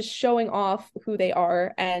just showing off who they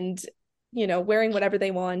are, and wearing whatever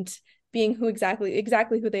they want, being who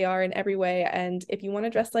exactly who they are in every way. And if you want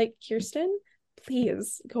to dress like Kirsten,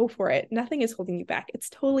 please go for it. Nothing is holding you back. It's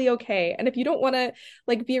totally okay. And if you don't want to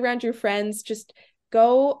like be around your friends, just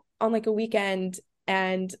go on like a weekend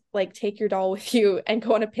and like take your doll with you and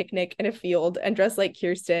go on a picnic in a field and dress like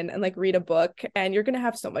Kirsten and like read a book, and you're gonna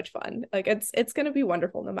have so much fun. Like it's gonna be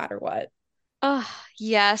wonderful no matter what. Oh,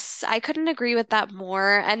 yes, I couldn't agree with that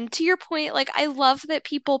more. And to your point, like I love that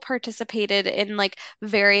people participated in like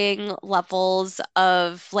varying levels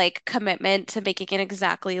of like commitment to making it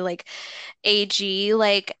exactly like AG.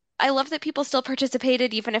 Like, I love that people still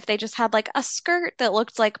participated, even if they just had like a skirt that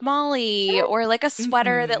looked like Molly or like a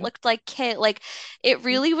sweater that Mhm. looked like Kit. Like, it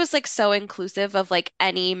really was like so inclusive of like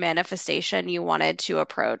any manifestation you wanted to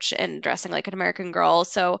approach in dressing like an American Girl.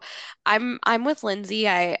 So I'm with Lindsay.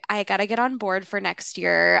 I gotta get on board for next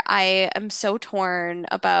year. I am so torn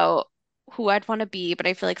about who I'd want to be, but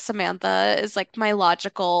I feel like Samantha is like my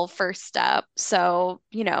logical first step. So,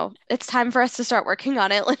 it's time for us to start working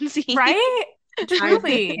on it, Lindsay. Right? I'm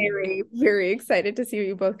Truly. very, very excited to see what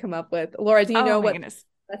you both come up with. Laura, do you Oh know my what goodness.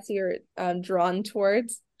 dress you're drawn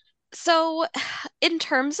towards? So, in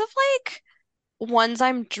terms of like ones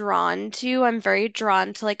I'm drawn to, I'm very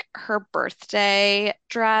drawn to like her birthday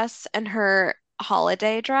dress and her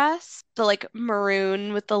holiday dress. The like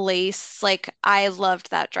maroon with the lace. Like, I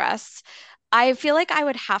loved that dress. I feel like I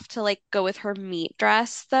would have to like go with her meat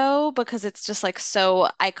dress though, because it's just like so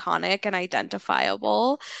iconic and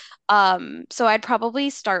identifiable. So I'd probably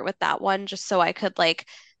start with that one just so I could like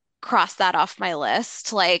cross that off my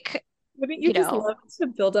list. Like, Wouldn't you you just know, love to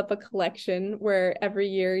build up a collection where every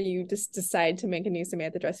year you just decide to make a new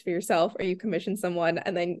Samantha dress for yourself, or you commission someone,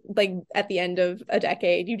 and then like at the end of a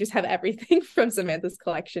decade, you just have everything from Samantha's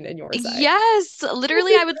collection in your size? yes,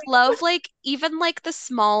 literally I would love like even like the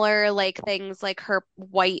smaller like things like her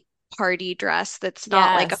white party dress that's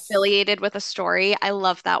not like Yes. affiliated with a story. I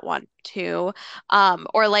love that one too.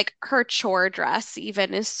 Or like her chore dress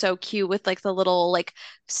even is so cute with like the little like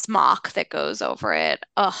smock that goes over it.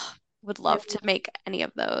 Ugh, would I love to love make any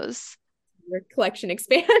of those. your collection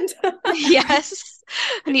expand. Yes.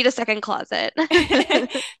 I need a second closet.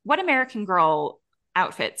 What American Girl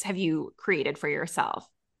outfits have you created for yourself?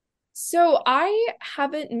 So I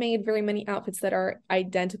haven't made very many outfits that are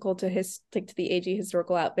identical to his like to the AG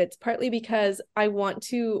historical outfits, partly because I want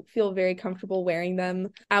to feel very comfortable wearing them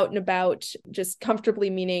out and about, just comfortably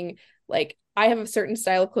meaning like I have a certain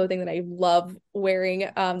style of clothing that I love wearing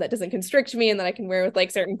that doesn't constrict me and that I can wear with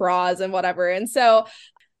like certain bras and whatever. And so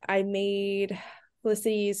I made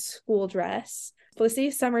Felicity's school dress,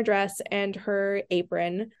 Felicity's summer dress, and her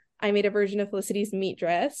apron. I made a version of Felicity's meat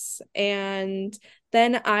dress. And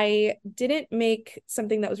then I didn't make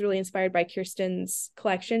something that was really inspired by Kirsten's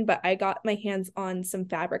collection, but I got my hands on some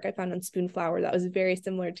fabric I found on Spoonflower that was very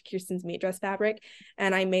similar to Kirsten's meat dress fabric.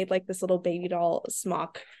 And I made like this little baby doll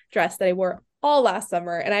smock dress that I wore all last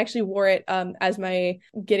summer. And I actually wore it as my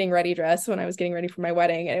getting ready dress when I was getting ready for my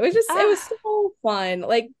wedding. And it was Ah, so fun.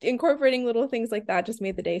 Like incorporating little things like that just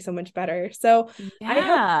made the day so much better. So I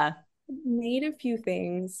have yeah. made a few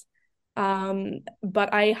things.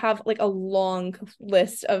 But I have like a long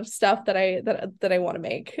list of stuff that I want to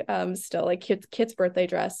make. Still like Kit's birthday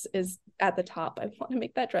dress is at the top. I want to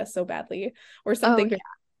make that dress so badly, or Oh, something very,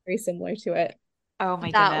 very similar to it. Oh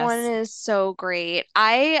my that one goodness. is so great.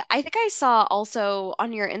 I think I saw also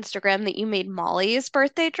on your Instagram that you made Molly's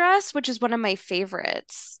birthday dress, which is one of my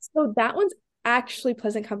favorites. So that one's actually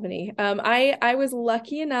Pleasant Company. I was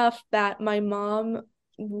lucky enough that my mom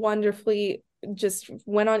wonderfully just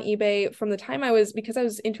went on eBay from the time I was, because I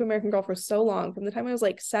was into American Girl for so long, from the time I was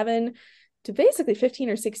like 7 to basically 15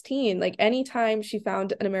 or 16. Like anytime she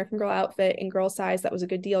found an American Girl outfit in girl size that was a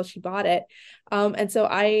good deal, she bought it. And so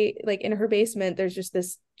I like in her basement, there's just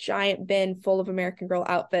this giant bin full of American Girl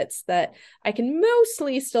outfits that I can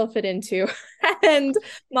mostly still fit into. And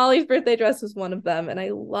Molly's birthday dress was one of them, and I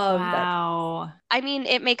love that. Wow. I mean,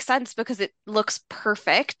 it makes sense because it looks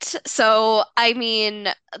perfect. So, I mean,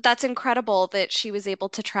 that's incredible that she was able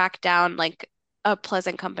to track down like a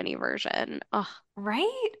Pleasant Company version. Oh,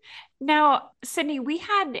 Right? Now, Sydney, we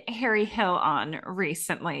had Harry Hill on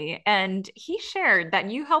recently, and he shared that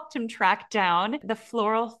you helped him track down the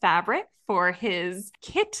floral fabric for his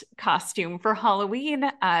kit costume for Halloween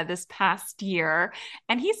this past year.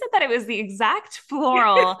 And he said that it was the exact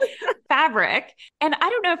floral fabric. And I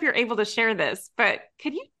don't know if you're able to share this, but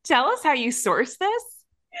could you tell us how you source this?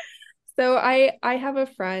 So I have a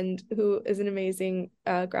friend who is an amazing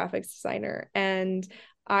graphics designer, and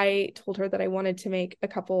I told her that I wanted to make a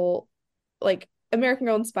couple like American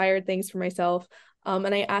Girl inspired things for myself.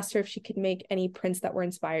 And I asked her if she could make any prints that were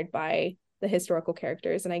inspired by the historical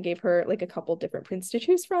characters, and I gave her like a couple different prints to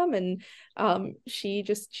choose from, and she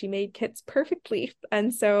made kits perfectly.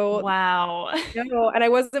 And so Wow. no, and I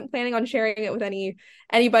wasn't planning on sharing it with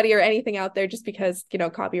anybody or anything out there, just because,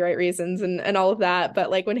 copyright reasons and all of that. But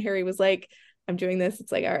like when Harry was like, I'm doing this,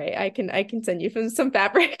 it's like, all right, I can send you some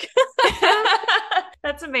fabric.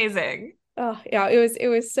 That's amazing. Oh yeah, it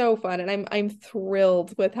was so fun, and I'm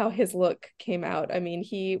thrilled with how his look came out. I mean,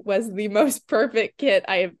 he was the most perfect kit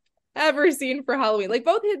I have ever seen for Halloween. Like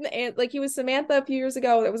both him and like he was Samantha a few years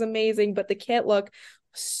ago, that was amazing, but the kit look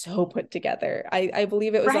was so put together. I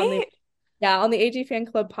believe it was on the Right? yeah, on the AG Fan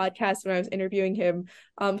Club podcast when I was interviewing him,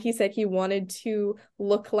 he said he wanted to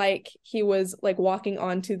look like he was like walking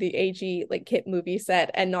onto the AG like Kit movie set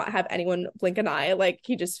and not have anyone blink an eye. Like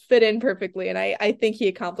he just fit in perfectly, and I think he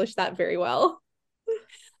accomplished that very well.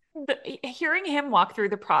 Hearing him walk through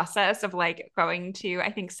the process of like going to,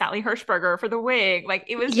 I think, Sally Hirschberger for the wig, like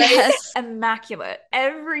it was just Yes. immaculate.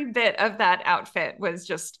 Every bit of that outfit was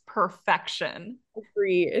just perfection.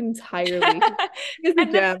 Agree entirely. He's a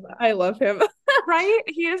And the gem. I love him. right,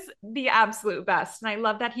 he is the absolute best. And I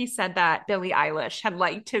love that he said that Billie Eilish had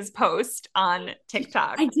liked his post on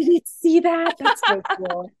TikTok. I didn't see that. That's so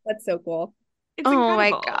cool. That's so cool. It's Oh my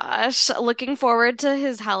incredible. gosh. Looking forward to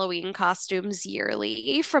his Halloween costumes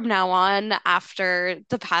yearly from now on after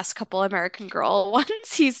the past couple American Girl ones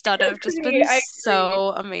he's done have just been I agree.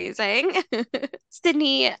 so amazing.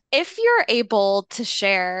 Sydney, if you're able to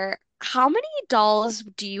share, how many dolls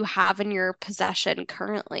do you have in your possession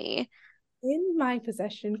currently? In my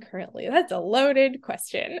possession currently, that's a loaded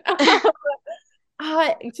question.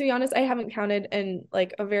 To be honest, I haven't counted in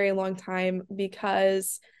like a very long time,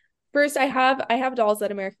 because first I have dolls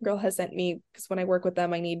that American Girl has sent me, because when I work with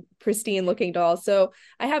them I need pristine looking dolls. So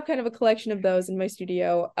I have kind of a collection of those in my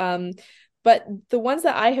studio. But the ones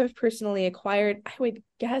that I have personally acquired, I would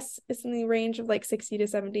guess is in the range of like 60 to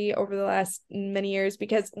 70 over the last many years,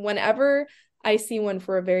 because whenever I see one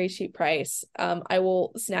for a very cheap price, I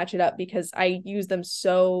will snatch it up because I use them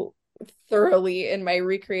so thoroughly in my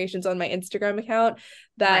recreations on my Instagram account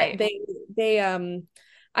that Right.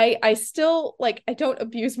 I still like, I don't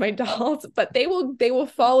abuse my dolls, but they will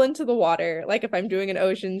fall into the water. Like if I'm doing an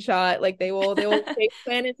ocean shot, like they will face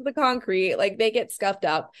plant into the concrete, like they get scuffed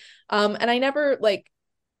up. And I never like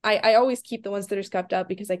I always keep the ones that are scuffed up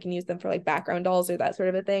because I can use them for like background dolls or that sort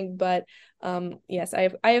of a thing. But yes, I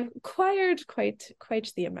have acquired quite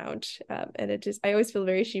the amount. And it just, I always feel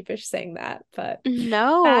very sheepish saying that, but that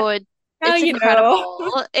No, now it's you know. incredible.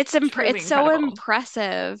 Truly It's so incredible.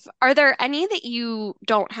 impressive. Are there any that you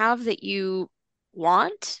don't have that you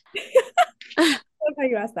want? Love how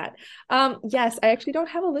you asked that. Yes, I actually don't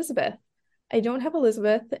have Elizabeth. I don't have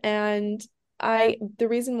Elizabeth, and the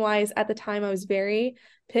reason why is at the time I was very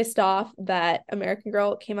pissed off that American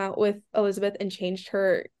Girl came out with Elizabeth and changed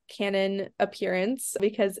her canon appearance,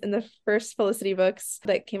 because in the first Felicity books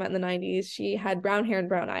that came out in the 90s, she had brown hair and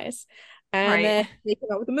brown eyes. And Right. then they came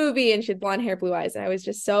out with a movie and she had blonde hair, blue eyes, and I was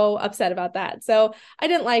just so upset about that. So I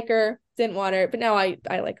didn't like her, didn't want her, but now I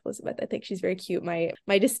like Elizabeth. I think she's very cute. My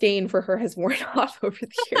disdain for her has worn off over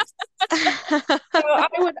the years. So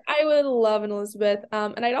I would love an Elizabeth.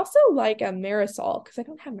 And I'd also like a Marisol, because I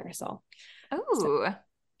don't have Marisol. So Oh,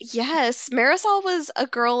 Yes, Marisol was a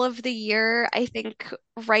girl of the year, I think,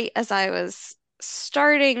 right as I was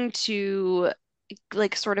starting to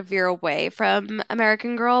like sort of veer away from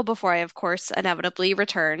American Girl before I, of course, inevitably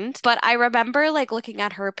returned. But I remember like looking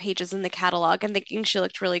at her pages in the catalog and thinking she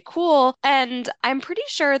looked really cool. And I'm pretty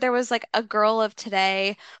sure there was like a Girl of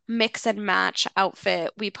Today mix and match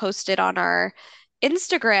outfit we posted on our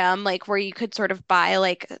Instagram, like where you could sort of buy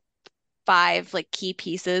like five like key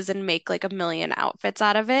pieces and make like a million outfits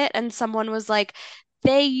out of it. And someone was like,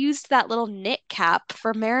 they used that little knit cap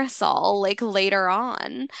for Marisol like later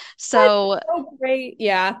on. that's So so great.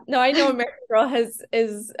 Yeah. No, I know American Girl has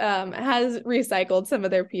recycled some of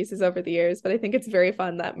their pieces over the years, but I think it's very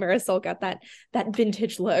fun that Marisol got that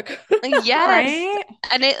vintage look. yes, right.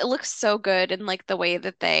 and it looks so good in like the way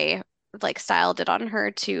that they like styled it on her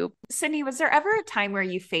too. Sydney, was there ever a time where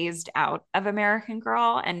you phased out of American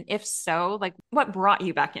Girl? And if so, like what brought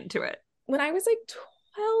you back into it? When I was like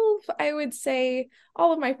 12, I would say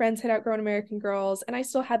all of my friends had outgrown American Girls, and I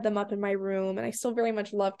still had them up in my room, and I still very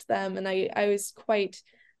much loved them, and I was quite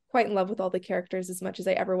in love with all the characters as much as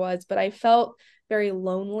I ever was, but I felt very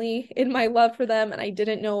lonely in my love for them, and I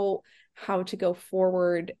didn't know how to go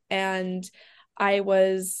forward. And I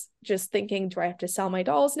was just thinking, do I have to sell my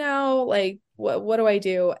dolls now? Like, what do I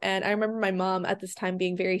do? And I remember my mom at this time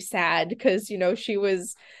being very sad because, she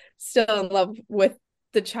was still in love with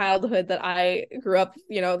the childhood that I grew up,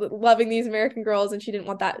 loving these American Girls, and she didn't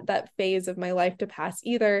want that phase of my life to pass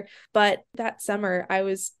either. But that summer I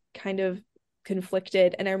was kind of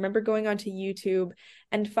conflicted, and I remember going onto YouTube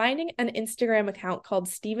and finding an Instagram account called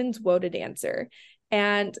Steven's Woda Dancer.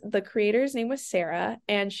 And the creator's name was Sarah,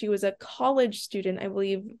 and she was a college student, I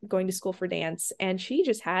believe, going to school for dance. And she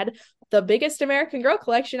just had the biggest American Girl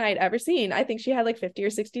collection I had ever seen. I think she had like 50 or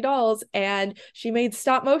 60 dolls, and she made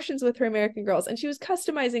stop motions with her American Girls, and she was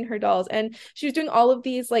customizing her dolls, and she was doing all of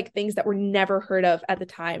these like things that were never heard of at the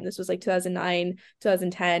time. This was like 2009,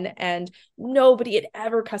 2010, and nobody had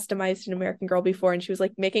ever customized an American Girl before. And she was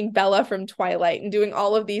like making Bella from Twilight and doing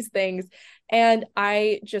all of these things. And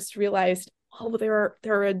I just realized, oh, there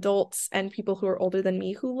are adults and people who are older than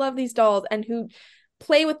me who love these dolls and who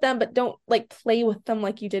play with them, but don't like play with them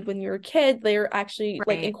like you did when you were a kid. They're actually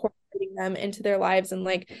like Right. incorporating them into their lives. And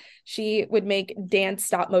like she would make dance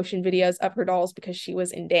stop motion videos of her dolls because she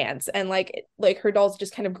was in dance, and like her dolls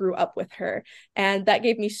just kind of grew up with her. And that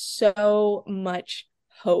gave me so much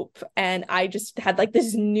hope, and I just had like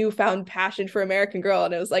this newfound passion for American Girl,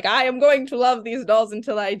 and it was like, I am going to love these dolls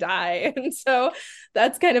until I die. And so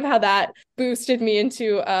that's kind of how that boosted me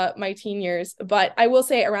into my teen years. But I will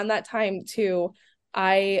say around that time too,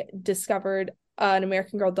 I discovered an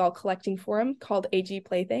American Girl doll collecting forum called AG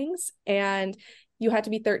Playthings, and you had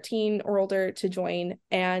to be 13 or older to join.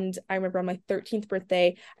 And I remember on my 13th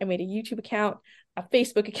birthday, I made a YouTube account, a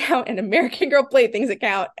Facebook account, and American Girl Playthings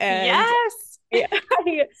account. And Yes.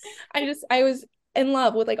 I was in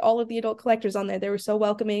love with like all of the adult collectors on there. They were so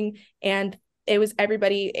welcoming, and it was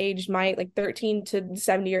everybody aged my like 13 to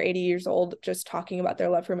 70 or 80 years old just talking about their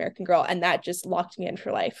love for American Girl, and that just locked me in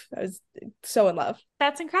for life. I was so in love.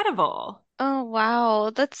 That's incredible. Oh,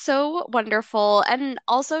 wow. That's so wonderful. And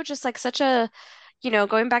also just like such a,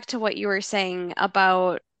 going back to what you were saying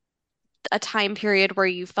about a time period where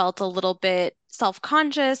you felt a little bit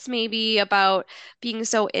self-conscious, maybe about being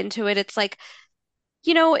so into it. It's like,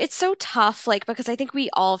 it's so tough, like, because I think we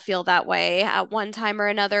all feel that way at one time or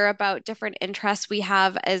another about different interests we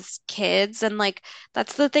have as kids. And like,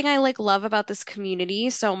 that's the thing I like love about this community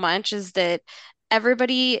so much is that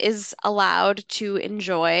everybody is allowed to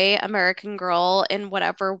enjoy American Girl in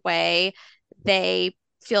whatever way they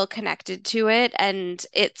feel connected to it. And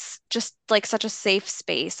it's just like such a safe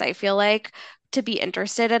space, I feel like, to be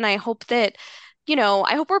interested. And I hope that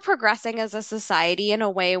I hope we're progressing as a society in a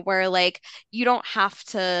way where like you don't have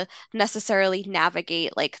to necessarily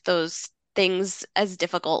navigate like those things as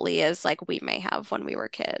difficultly as like we may have when we were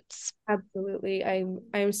kids. Absolutely.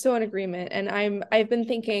 I'm so in agreement. And I've been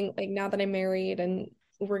thinking, like, now that I'm married and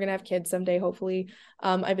we're gonna have kids someday, hopefully.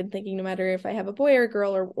 I've been thinking no matter if I have a boy or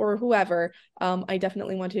girl or whoever, I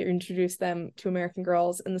definitely want to introduce them to American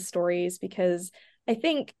Girls and the stories, because I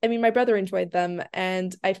mean, my brother enjoyed them,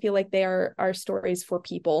 and I feel like they are stories for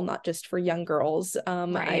people, not just for young girls.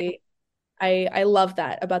 Right. I love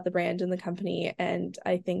that about the brand and the company, and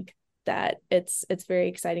I think that it's very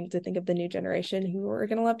exciting to think of the new generation who are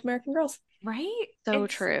gonna love American Girls. Right. So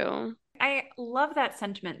true. I love that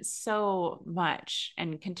sentiment so much,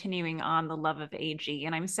 and continuing on the love of AG.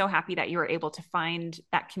 And I'm so happy that you were able to find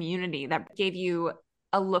that community that gave you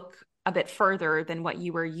a look a bit further than what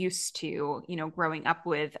you were used to, growing up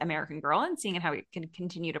with American Girl and seeing how it can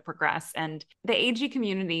continue to progress. And the AG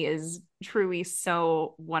community is truly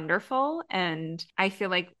so wonderful. And I feel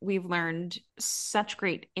like we've learned such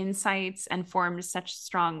great insights and formed such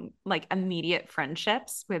strong, like immediate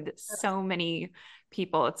friendships with so many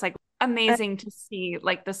people. It's like amazing to see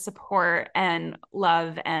like the support and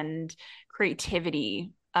love and creativity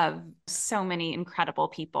of so many incredible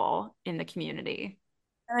people in the community.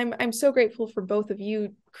 I'm so grateful for both of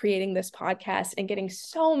you creating this podcast and getting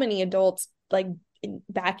so many adults like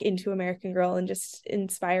back into American Girl and just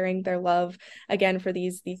inspiring their love again for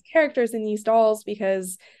these characters and these dolls,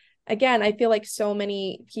 because again, I feel like so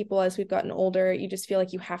many people as we've gotten older, you just feel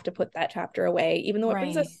like you have to put that chapter away, even though it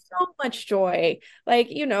brings us Right. so much joy. Like,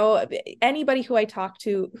 anybody who I talk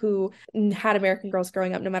to who had American Girls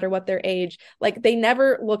growing up, no matter what their age, like they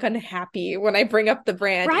never look unhappy when I bring up the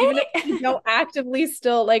brand, even if Right? they don't actively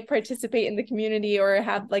still like participate in the community or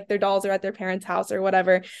have like their dolls are at their parents' house or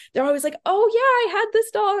whatever. They're always like, oh yeah, I had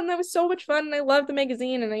this doll and that was so much fun and I loved the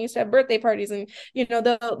magazine and I used to have birthday parties, and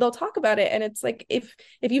they'll talk about it. And it's like, if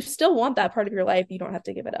you still want that part of your life, you don't have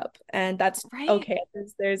to give it up. And that's Right. okay.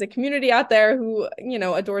 There's a community out there who,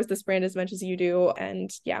 adores this brand as much as you do.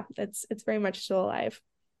 And yeah, it's very much still alive.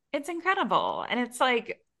 It's incredible. And it's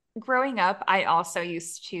like growing up, I also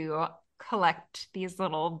used to collect these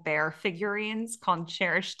little bear figurines called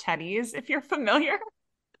cherished teddies, if you're familiar.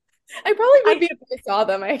 I probably would I be if I saw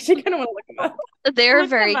them. I actually kind of want to look them up. They're look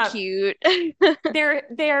them very up. cute.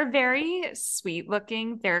 They're very sweet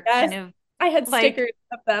looking. They're Yes, kind of I had like stickers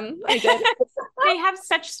of them. I did. they have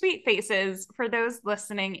such sweet faces. For those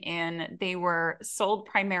listening in, they were sold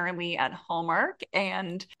primarily at Hallmark,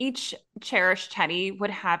 and each cherished teddy would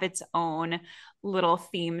have its own little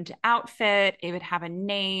themed outfit. It would have a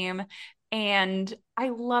name, and I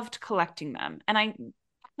loved collecting them. And I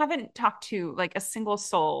haven't talked to like a single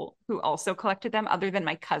soul who also collected them other than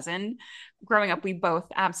my cousin. Growing up, we both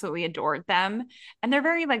absolutely adored them. And they're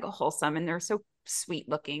very like wholesome and they're so sweet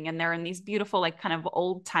looking and they're in these beautiful like kind of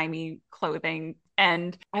old timey clothing,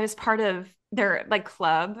 and I was part of their like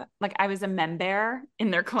club, like I was a member in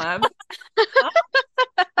their club.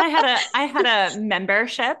 I had a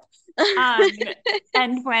membership, um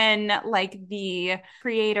and when like the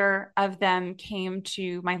creator of them came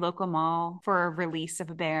to my local mall for a release of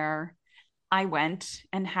a bear, I went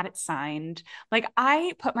and had it signed. Like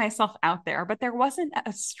I put myself out there, but there wasn't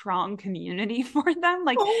a strong community for them.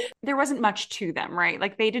 Like Oh, there wasn't much to them, right?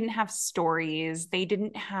 Like they didn't have stories, they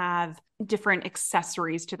didn't have different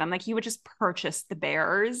accessories to them. Like you would just purchase the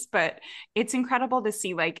bears, but it's incredible to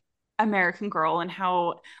see like American Girl and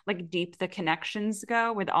how like deep the connections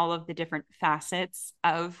go with all of the different facets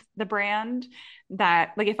of the brand,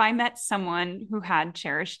 that like if I met someone who had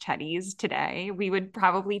cherished teddies today, we would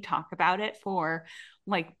probably talk about it for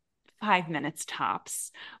like 5 minutes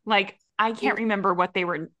tops. Like I can't remember what they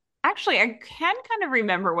were. Actually, I can kind of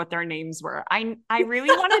remember what their names were. I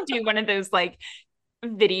really want to do one of those like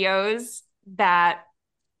videos that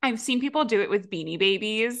I've seen people do it with Beanie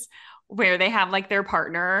Babies, where they have like their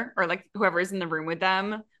partner or like whoever's in the room with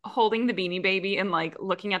them holding the Beanie Baby and like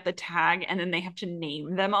looking at the tag, and then they have to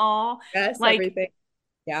name them all. yes, Like, everything.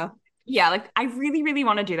 Yeah. yeah, like I really, really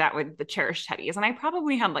want to do that with the cherished teddies. And I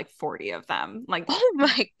probably had like 40 of them. Like, Oh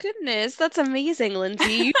my goodness, that's amazing,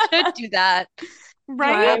 Lindsay. You should do that.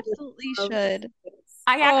 You right? I would absolutely love should. this.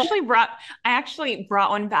 I Oh, actually brought I actually brought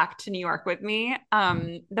one back to New York with me.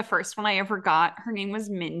 The first one I ever got, her name was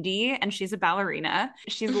Mindy, and she's a ballerina.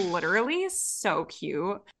 She's literally so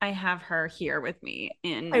cute. I have her here with me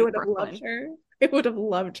I in would have loved Brooklyn. her. I would have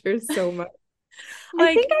loved her so much. I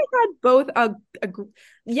think Like, I had both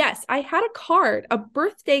yes, I had a card, a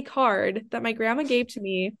birthday card that my grandma gave to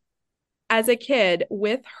me as a kid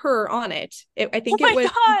with her on it. I oh think it my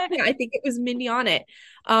was, God. yeah, I think it was Mindy on it.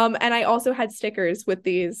 And I also had stickers with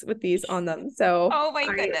these on them. So Oh my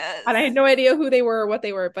I goodness. had no idea who they were or what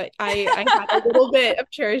they were, but I had a little bit of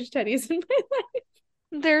cherished teddies in my life.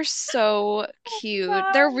 They're so Oh cute. my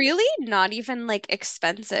They're God. really not even like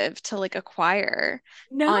expensive to like acquire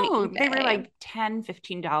on No, they were eBay. like $10,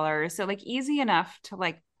 $15. So like easy enough to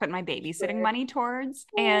like put my babysitting Sure. money towards.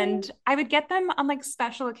 Oh, And I would get them on like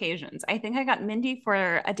special occasions. I think I got Mindy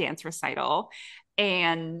for a dance recital,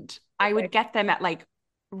 and I would perfect. get them at like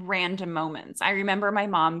random moments. I remember my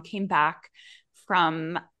mom came back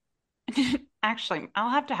from actually, I'll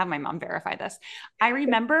have my mom verify this. I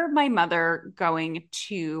remember my mother going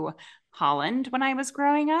to Holland when I was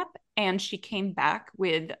growing up, and she came back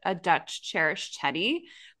with a Dutch cherished teddy.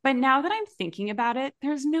 But now that I'm thinking about it,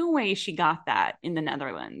 there's no way she got that in the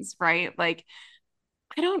Netherlands, right? Like,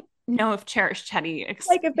 I don't know if cherished teddy.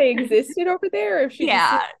 Like if they existed over there, or if she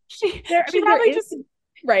just Yeah, is there. I she mean, there probably is, just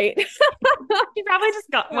right. she probably just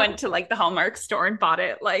got Yeah, went to like the Hallmark store and bought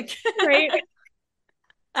it. Like, right.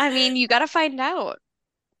 I mean, you gotta find out.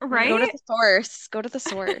 Go to right? the source. Go to the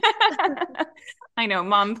source. I know,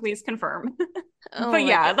 mom, please confirm. Oh But my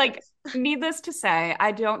yeah, like goodness. needless to say,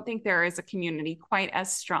 I don't think there is a community quite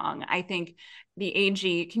as strong. I think the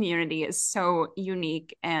AG community is so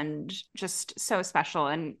unique and just so special.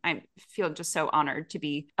 And I feel just so honored to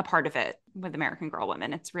be a part of it with American Girl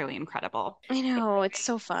Women. It's really incredible. I know, it's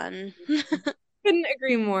so fun. Couldn't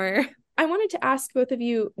agree more. I wanted to ask both of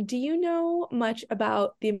you, do you know much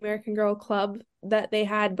about the American Girl Club that they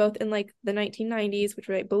had both in like the 1990s, which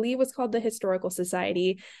I believe was called the Historical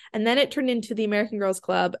Society, and then it turned into the American Girls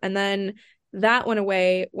Club, and then that went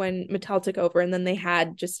away when Mattel took over, and then they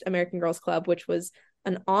had just American Girls Club, which was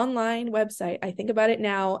an online website. I think about it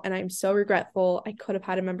now, and I'm so regretful. I could have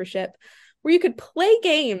had a membership where you could play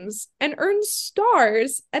games and earn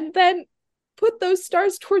stars, and then put those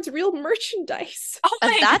stars towards real merchandise. Oh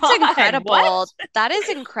my That's God, what? incredible. That is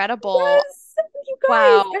incredible. Yes, you guys,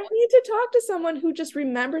 Wow. I need to talk to someone who just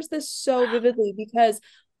remembers this so vividly because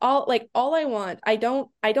all I want, I don't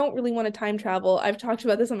really want to time travel. I've talked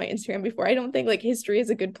about this on my Instagram before. I don't think like history is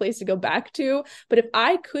a good place to go back to, but if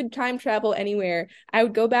I could time travel anywhere, I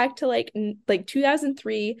would go back to like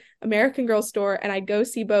 2003 American Girl store, and I'd go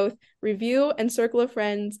see both Review and Circle of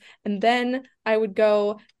Friends, and then I would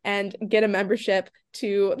go and get a membership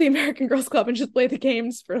to the American Girls Club and just play the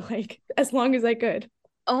games for like as long as I could.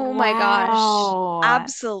 Oh my gosh.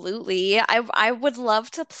 Wow. Absolutely. I would love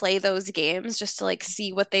to play those games just to like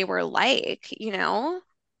see what they were like, you know?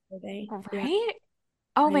 Yeah, Right?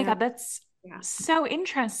 Oh I my know. God, that's Yeah. so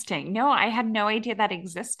interesting. No, I had no idea that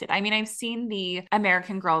existed. I mean, I've seen the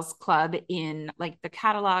American Girls Club in like the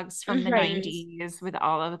catalogs from the Right. Hmm. 90s with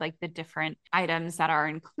all of like the different items that are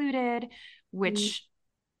included, Mhm. which,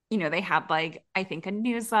 they had like, I think a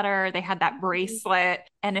newsletter, they had that bracelet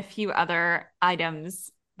and a few other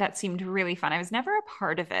items that seemed really fun. I was never a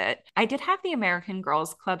part of it. I did have the American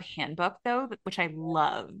Girls Club handbook though, which I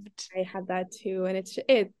loved. I had that too, and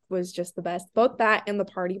it was just the best. Both that and the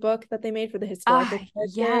party book that they made for the Ah, historical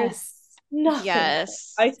characters. yes. Nothing better.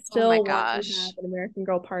 I Yes. Oh my still want to have gosh. an American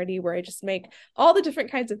Girl party where I just make all the different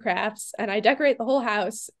kinds of crafts and I decorate the whole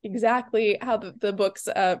house exactly how the books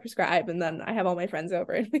prescribe, and then I have all my friends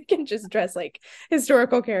over and we can just dress like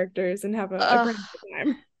historical characters and have a Ugh, grand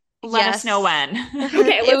time. Let us know yes. when.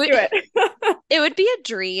 Okay, It let's would do it. it would be a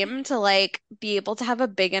dream to like be able to have a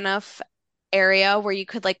big enough area where you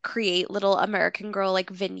could like create little American Girl like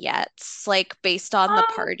vignettes like based on the Oh,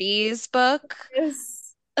 parties book.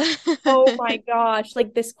 yes. Oh my gosh.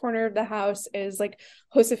 Like this corner of the house is like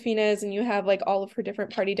Josefina's, and you have like all of her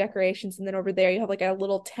different party decorations. And then over there you have like a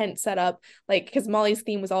little tent set up, like because Molly's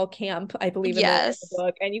theme was all camp, I believe, in the Yes.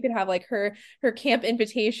 book. And you could have like her camp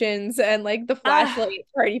invitations and like the Ah, flashlight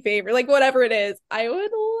party favor, like whatever it is. I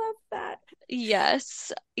would love that.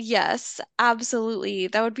 Yes, yes, absolutely.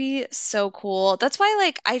 That would be so cool. That's why,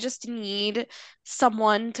 like, I just need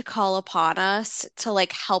someone to call upon us to,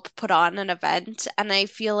 like, help put on an event. And I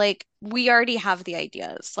feel like we already have the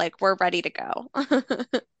ideas. Like, we're ready to go.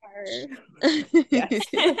 Or- Yes,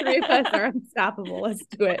 the three of us are unstoppable. Let's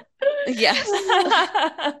do it. Yes,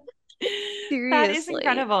 that is seriously.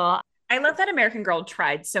 incredible. I love that American Girl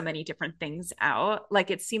tried so many different things out.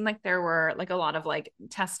 Like it seemed like there were like a lot of like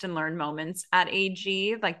test and learn moments at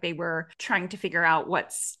AG. Like they were trying to figure out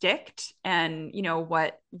what sticked and,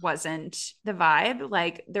 what wasn't the vibe.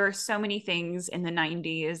 Like there are so many things in the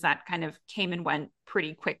 90s that kind of came and went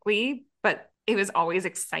pretty quickly, but it was always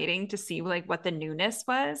exciting to see like what the newness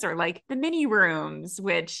was, or like the mini rooms,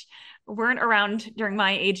 which weren't around during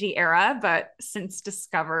my AG era, but since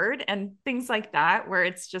discovered, and things like that, where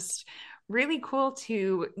it's just really cool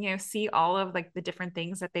to, see all of like the different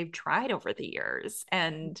things that they've tried over the years.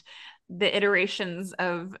 And the iterations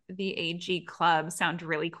of the AG club sound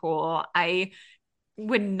really cool. I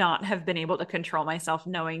would not have been able to control myself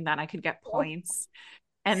knowing that I could get Oh, points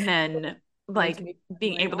and then going to like be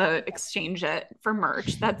being doing able all to of that. exchange it for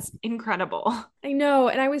merch. That's incredible. I know.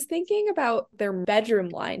 And I was thinking about their bedroom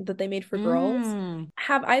line that they made for girls. Mm.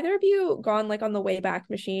 Have either of you gone like on the Wayback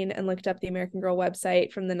Machine and looked up the American Girl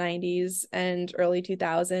website from the 90s and early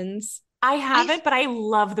 2000s? I I, haven't, but I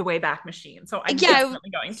love the Wayback Machine, so I'm yeah, It's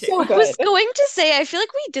definitely going to. so I was good. going to say, I feel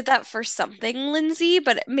like we did that for something, Lindsay,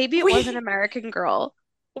 but maybe it was an We American Girl.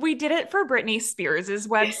 we did it for Britney Spears's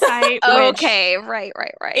website, which Okay, right,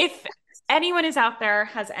 right, right. if anyone is out there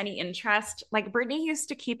has any interest, like Britney used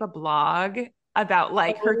to keep a blog about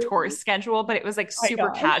like her Oh tour schedule, but it was like my super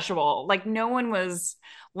gosh. casual. Like no one was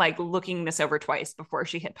like looking this over twice before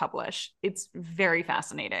she hit publish. It's very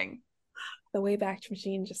fascinating. The Wayback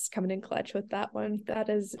Machine just coming in clutch with that one. That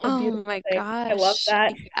is a Oh beautiful my thing. I love gosh.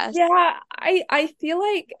 that. Yes. Yeah, I feel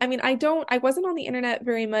like, I mean, I wasn't on the internet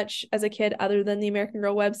very much as a kid other than the American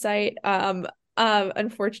Girl website.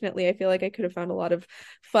 Unfortunately, I feel like I could have found a lot of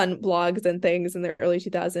fun blogs and things in the early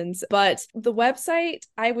 2000s. But the website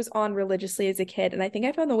I was on religiously as a kid, and I think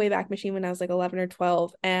I found the Wayback Machine when I was like 11 or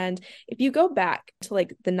 12. And if you go back to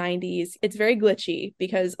like the 90s, it's very glitchy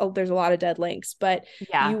because there's a lot of dead links, but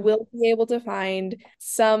Yeah. you will be able to find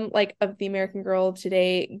some like of the American Girl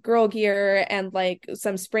today girl gear and like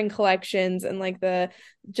some spring collections and like the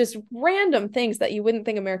just random things that you wouldn't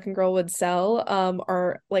think American Girl would sell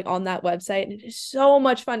are like on that website. And it is so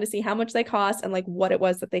much fun to see how much they cost and like what it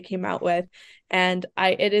was that they came out with. And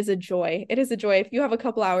it is a joy. It is a joy. If you have a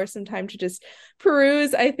couple hours sometime to just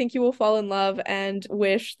peruse, I think you will fall in love and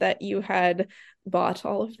wish that you had bought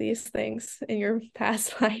all of these things in your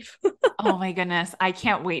past life. Oh my goodness. I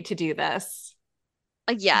can't wait to do this.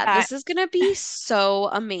 Yeah, That this is gonna be so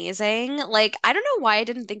amazing. Like, I don't know why I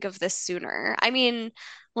didn't think of this sooner. I mean,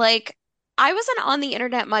 like, I wasn't on the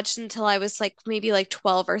internet much until I was like maybe like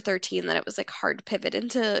 12 or 13, then it was like hard to pivot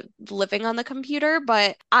into living on the computer.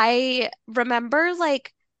 But I remember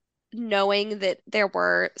like knowing that there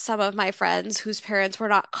were some of my friends whose parents were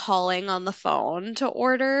not calling on the phone to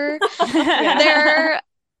order Yeah. their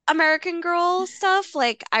American Girl stuff.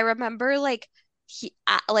 Like I remember like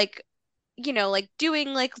like like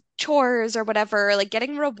doing like chores or whatever, like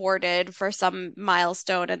getting rewarded for some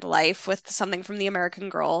milestone in life with something from the American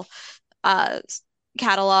Girl uh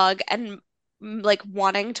catalog and like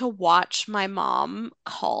wanting to watch my mom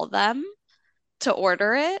call them to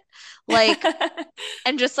order it. Like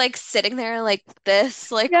and just like sitting there like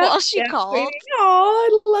this like Yep, while she yep, called. waiting.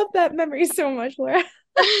 Oh, I love that memory so much, Laura.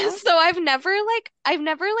 So I've never like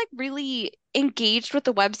really engaged with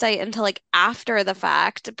the website until like after the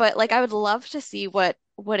fact, but like I would love to see what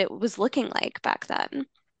it was looking like back then.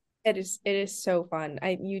 It is so fun.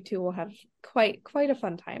 You two will have quite a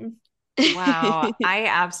fun time. Wow, I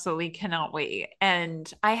absolutely cannot wait.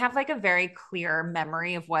 And I have like a very clear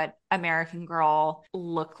memory of what American Girl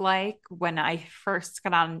looked like when I first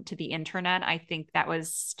got onto the internet. I think that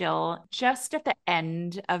was still just at the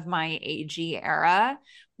end of my AG era,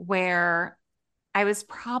 where I was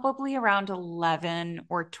probably around 11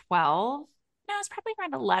 or 12. No, I was probably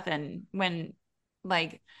around 11 when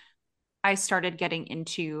like I started getting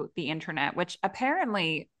into the internet, which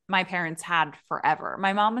apparently my parents had forever.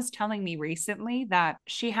 My mom was telling me recently that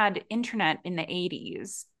she had internet in the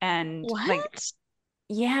 80s and like, What?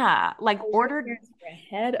 yeah, like Oh, your ordered, parents were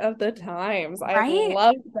ahead of the times. I right?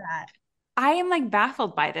 love that. I am like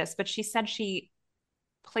baffled by this, but she said she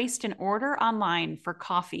placed an order online for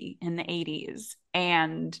coffee in the 80s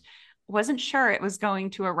and wasn't sure it was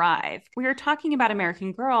going to arrive. We were talking about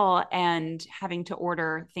American Girl and having to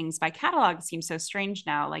order things by catalog seems so strange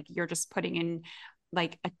now. Like you're just putting in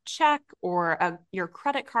like a check or your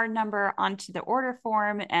credit card number onto the order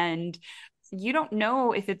form and you don't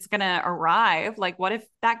know if it's going to arrive. Like, what if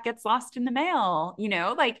that gets lost in the mail?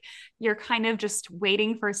 Like you're kind of just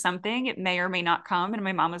waiting for something. It may or may not come. And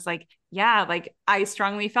my mom was like, yeah, like I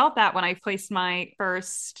strongly felt that when I placed my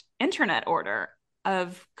first internet order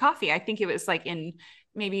of coffee. I think it was like in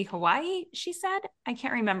maybe Hawaii, she said. I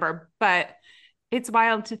can't remember, but it's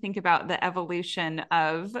wild to think about the evolution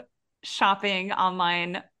of shopping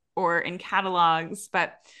online or in catalogs.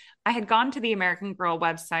 But I had gone to the American Girl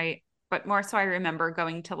website, but more so I remember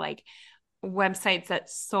going to like websites that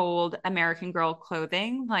sold American Girl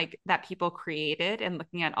clothing, like that people created and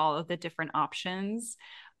looking at all of the different options.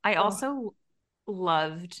 I Oh, also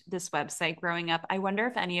loved this website growing up. I wonder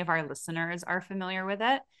if any of our listeners are familiar with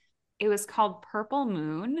it. It was called Purple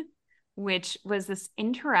Moon, which was this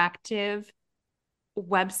interactive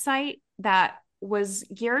website that was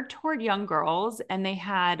geared toward young girls, and they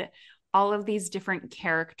had all of these different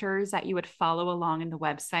characters that you would follow along in the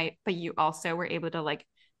website, but you also were able to like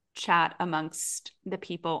chat amongst the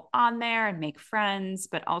people on there and make friends,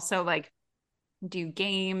 but also like do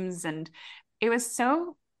games. And it was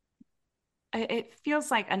so, it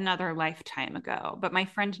feels like another lifetime ago, but my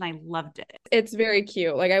friend and I loved it. it's very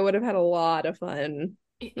cute. Like I would have had a lot of fun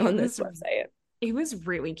It, on it this was website. it was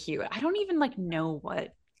really cute. I don't even like know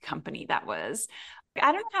what company that was.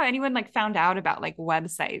 I don't know how anyone like found out about like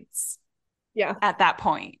websites Yeah. at that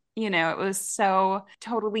point. It was so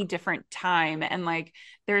totally different time. And like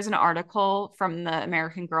there's an article from the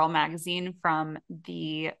American Girl magazine from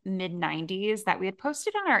the mid 90s that we had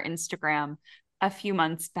posted on our Instagram a few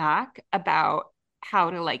months back about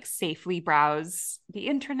how to like safely browse the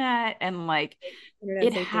internet and like Internet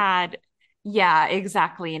it safety. had yeah,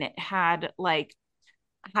 exactly. And it had like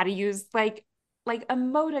how to use like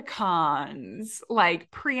emoticons, like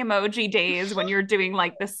pre-emoji days when you're doing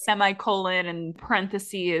like the semicolon and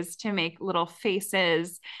parentheses to make little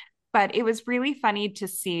faces. But it was really funny to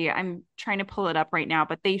see. I'm trying to pull it up right now,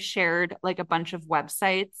 but they shared like a bunch of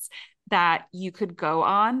websites that you could go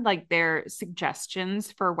on, like their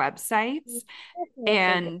suggestions for websites. That's so cool.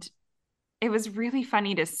 And it was really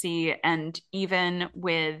funny to see. And even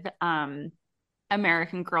with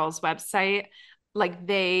American Girl's website, like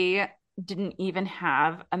they didn't even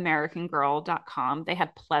have americangirl.com. They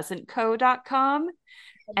had pleasantco.com.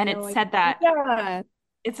 I had And it no said that idea.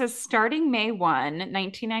 it says starting May 1,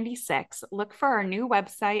 1996, look for our new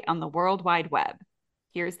website on the World Wide Web.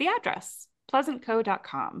 Here's the address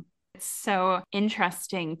pleasantco.com. It's so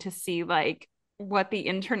interesting to see like what the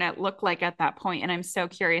internet looked like at that point. And I'm so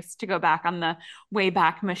curious to go back on the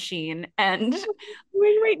Wayback Machine and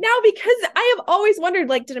Right now because I have always wondered,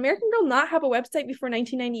 like, did American Girl not have a website before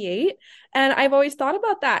 1998? And I've always thought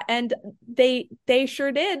about that. And they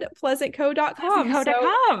sure did, pleasantco.com. So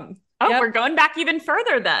pleasantco.com. Oh, Yep. we're going back even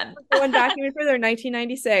further then. Going back even further,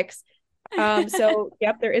 1996. So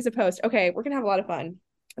yep, there is a post. Okay, we're gonna have a lot of fun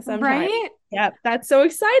sometime. Right? Yep, that's so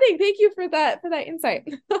exciting. Thank you for that insight.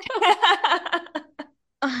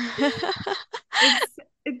 It's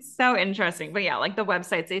it's so interesting. But yeah, like the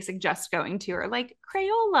websites they suggest going to are like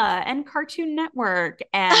Crayola and Cartoon Network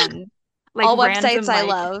and like All websites random I like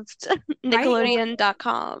loved. right?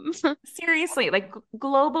 Nickelodeon.com. Seriously, like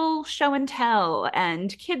Global Show and Tell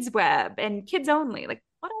and Kids Web and Kids Only. Like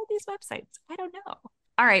what are these websites? I don't know.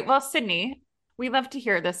 All right. Well, Sydney, we love to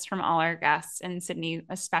hear this from all our guests, and Sydney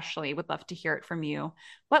especially would love to hear it from you.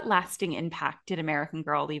 What lasting impact did American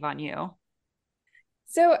Girl leave on you?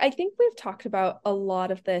 So I think we've talked about a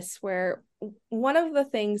lot of this where one of the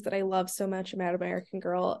things that I love so much about American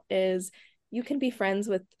Girl is you can be friends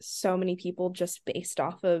with so many people just based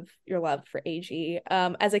off of your love for AG.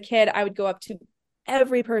 As a kid, I would go up to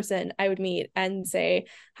every person I would meet and say,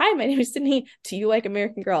 "Hi, my name is Sydney. Do you like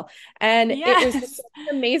American Girl?" And it was just Yes.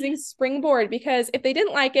 an amazing springboard because if they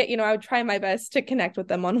didn't like it, I would try my best to connect with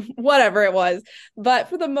them on whatever it was. But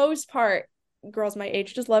for the most part, girls my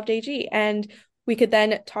age just loved AG. And we could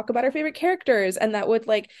then talk about our favorite characters, and that would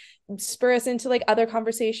like spur us into like other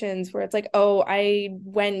conversations where it's like, oh, I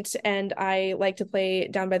went and I like to play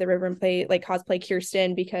down by the river and play like cosplay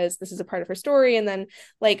Kirsten because this is a part of her story. And then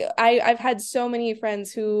like I've had so many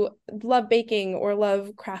friends who love baking or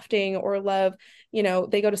love crafting or love,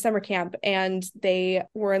 they go to summer camp and they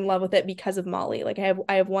were in love with it because of Molly. Like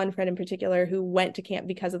I have one friend in particular who went to camp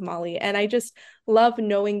because of Molly. And I just love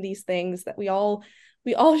knowing these things that we all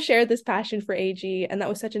share this passion for AG, and that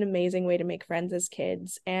was such an amazing way to make friends as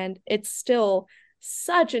kids. And it's still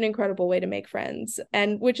such an incredible way to make friends,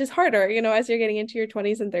 and which is harder, as you're getting into your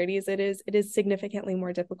 20s and 30s, it is significantly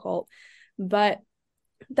more difficult. But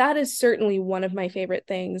that is certainly one of my favorite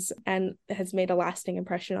things and has made a lasting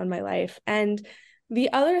impression on my life. And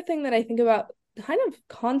the other thing that I think about kind of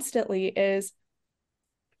constantly is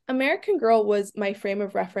American Girl was my frame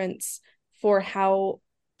of reference for how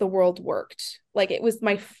the world worked. Like it was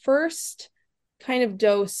my first kind of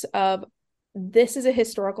dose of this is a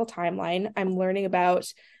historical timeline. I'm learning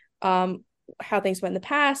about how things went in the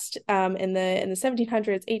past, in the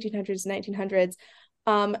 1700s, 1800s, 1900s.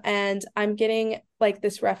 And I'm getting like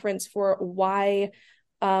this reference for why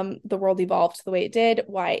the world evolved the way it did,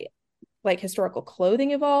 why like historical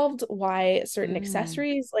clothing evolved, why certain Mm,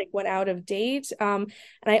 accessories like went out of date. And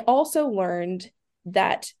I also learned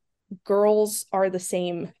that girls are the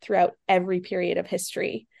same throughout every period of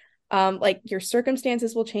history. Like your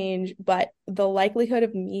circumstances will change, but the likelihood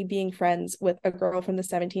of me being friends with a girl from the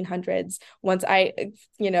 1700s, once I,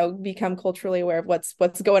 become culturally aware of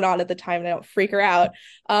what's going on at the time and I don't freak her out,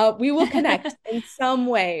 we will connect in some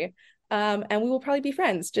way. And we will probably be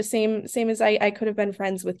friends, just same as I could have been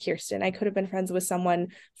friends with Kirsten. I could have been friends with someone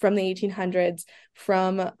from the 1800s,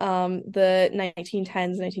 from the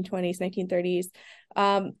 1910s, 1920s, 1930s.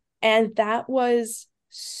 And that was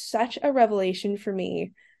such a revelation for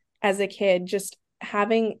me as a kid, just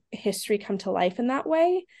having history come to life in that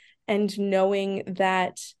way and knowing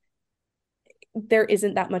that there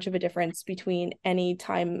isn't that much of a difference between any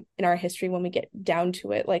time in our history when we get down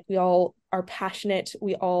to it. Like we all are passionate,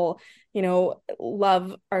 we all,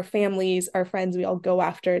 love our families, our friends, we all go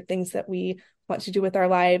after things that we want to do with our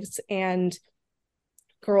lives. And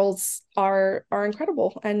girls are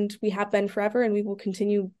incredible, and we have been forever, and we will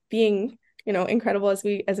continue being, incredible as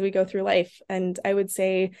we go through life. And I would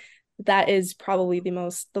say that is probably the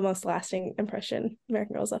most lasting impression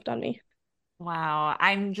American Girls left on me. wow.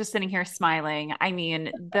 I'm just sitting here smiling. I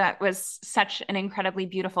mean, that was such an incredibly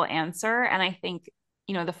beautiful answer. And I think,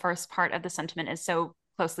 the first part of the sentiment is so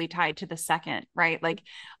closely tied to the second, right? Like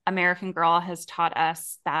American Girl has taught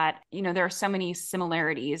us that, there are so many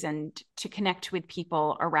similarities and to connect with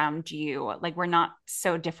people around you. Like we're not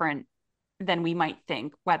so different than we might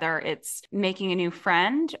think, whether it's making a new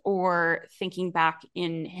friend or thinking back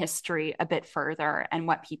in history a bit further and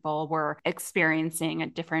what people were experiencing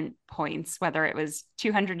at different points, whether it was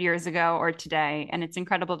 200 years ago or today. And it's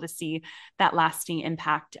incredible to see that lasting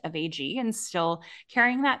impact of AG and still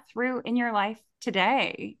carrying that through in your life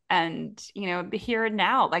today and here and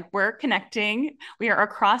now. Like we're connecting, we are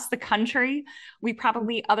across the country, we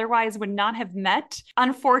probably otherwise would not have met,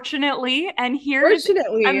 unfortunately, and here's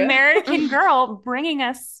Fortunately. American Girl bringing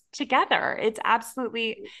us together. It's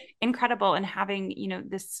absolutely incredible. And having,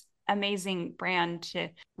 this amazing brand to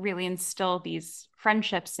really instill these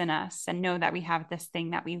friendships in us and know that we have this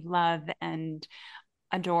thing that we love and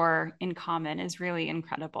adore in common is really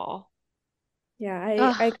incredible. Yeah, I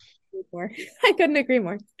Ugh, couldn't agree more. I couldn't agree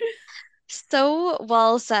more. So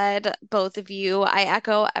well said, both of you. I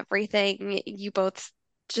echo everything. You both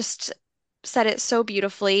just said it so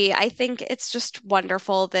beautifully. I think it's just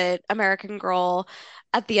wonderful that American Girl,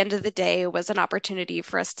 at the end of the day, was an opportunity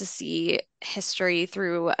for us to see history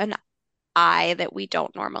through an eye that we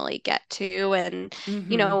don't normally get to, and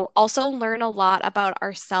Hmm. also learn a lot about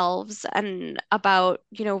ourselves and about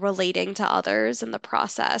relating to others in the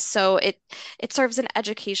process. So it serves an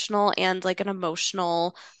educational and like an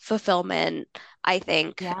emotional fulfillment, I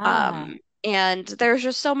think. Yeah. And there's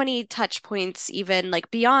just so many touch points, even like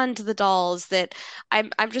beyond the dolls, that I'm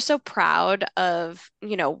just so proud of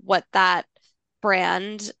what that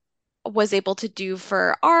brand was able to do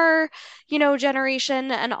for our generation,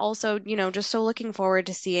 and also just so looking forward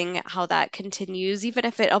to seeing how that continues, even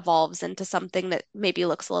if it evolves into something that maybe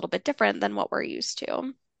looks a little bit different than what we're used to.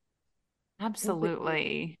 Completely.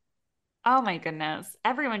 Absolutely. Oh my goodness.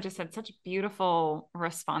 Everyone just had such beautiful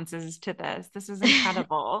responses to this. This was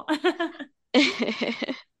incredible.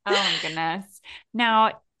 Oh my goodness.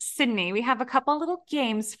 Now, Sydney, we have a couple little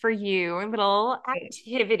games for you, little Right.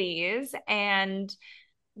 activities. And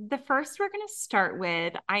the first we're going to start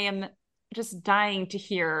with, I am just dying to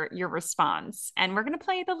hear your response. And we're going to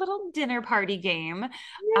play the little dinner party game,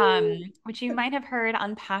 Yay. which you might have heard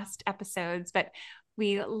on past episodes, but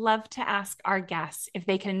we love to ask our guests if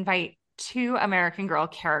they can invite two American Girl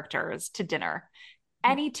characters to dinner.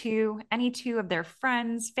 Any two of their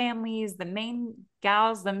friends, families, the main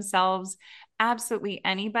gals themselves, absolutely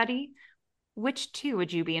anybody. Which two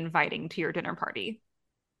would you be inviting to your dinner party?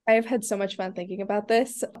 I've had so much fun thinking about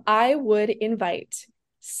this. I would invite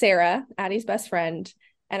Sarah, Addie's best friend,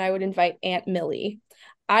 and I would invite Aunt Millie.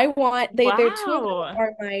 I want they're two of them Wow.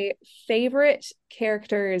 are my favorite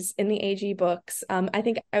characters in the AG books. I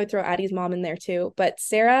think I would throw Addie's mom in there too, but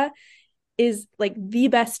Sarah is like the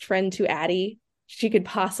best friend to Addie she could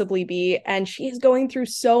possibly be. And she is going through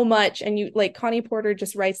so much. And you like Connie Porter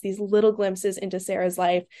just writes these little glimpses into Sarah's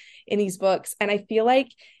life in these books. And I feel like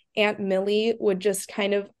Aunt Millie would just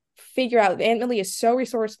kind of figure out Aunt Millie is so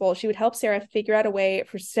resourceful. She would help Sarah figure out a way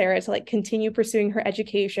for Sarah to like continue pursuing her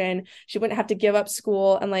education. She wouldn't have to give up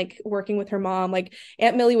school and like working with her mom. Like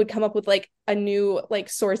Aunt Millie would come up with like a new like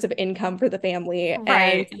source of income for the family, and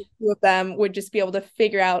Right. the two of them would just be able to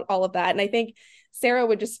figure out all of that. And I think Sarah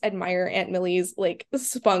would just admire Aunt Millie's like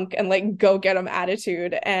spunk and like go get 'em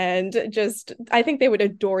attitude, and just I think they would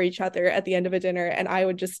adore each other at the end of a dinner, and I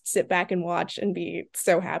would just sit back and watch and be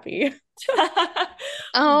so happy.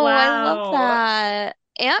 Oh, I love Wow. that.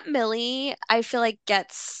 Aunt Millie, I feel like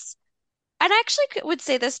gets, and I actually would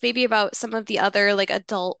say this maybe about some of the other like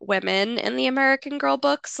adult women in the American Girl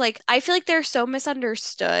books. Like, I feel like they're so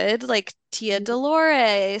misunderstood, like Tia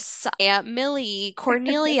Dolores, Aunt Millie,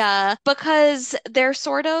 Cornelia, because they're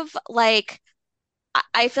sort of like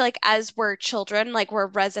I feel like as we're children, like we're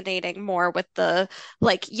resonating more with the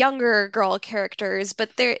like younger girl characters,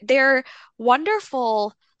 but they're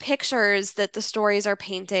wonderful pictures that the stories are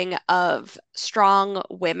painting of strong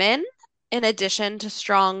women in addition to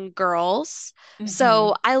strong girls. Hmm.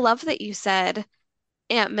 So I love that you said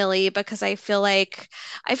Aunt Millie, because I feel like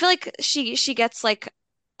she gets like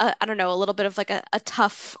I don't know, a little bit of like a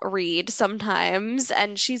tough read sometimes,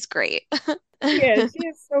 and she's great. Yeah, she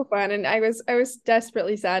is so fun, and I was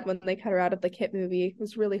desperately sad when they cut her out of the Kit movie. I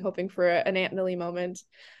was really hoping for an Aunt Millie moment.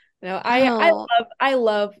 No, Oh. I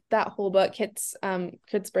love that whole book, Kit's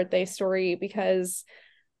birthday story, because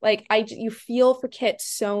like you feel for Kit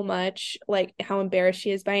so much, like how embarrassed she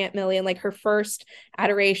is by Aunt Millie, and like her first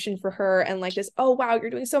adoration for her, and like this, oh wow, you're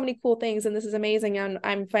doing so many cool things and this is amazing, and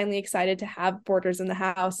I'm finally excited to have boarders in the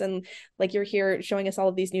house, and like you're here showing us all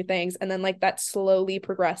of these new things, and then like that slowly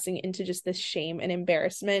progressing into just this shame and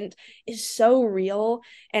embarrassment is so real.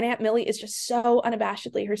 And Aunt Millie is just so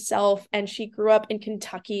unabashedly herself, and she grew up in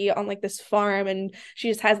Kentucky on like this farm, and she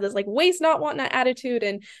just has this like waste not want not attitude,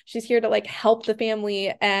 and she's here to like help the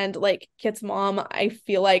family. And like Kit's mom, I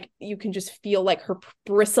feel like you can just feel like her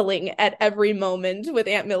bristling at every moment with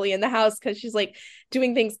Aunt Millie in the house, because she's like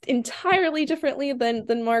doing things entirely differently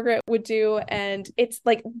than Margaret would do. And it's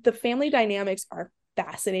like the family dynamics are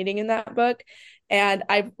fascinating in that book, and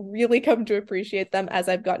I've really come to appreciate them as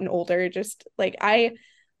I've gotten older. Just like I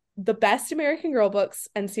the best American Girl books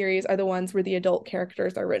and series are the ones where the adult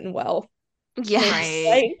characters are written well. And I Yes.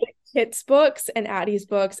 Right. like Kit's books and Addie's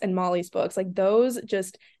books and Molly's books. Like those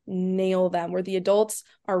just nail them, where the adults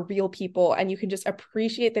are real people and you can just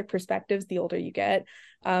appreciate their perspectives the older you get.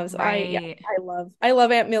 So yeah, Right. I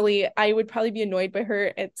love Aunt Millie. I would probably be annoyed by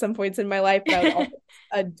her at some points in my life, but I would also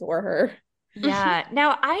adore her. Yeah.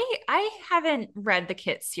 Now I haven't read the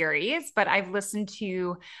Kit series, but I've listened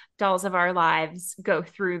to Dolls of Our Lives go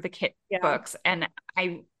through the Kit Yeah. books, and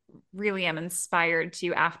I really am inspired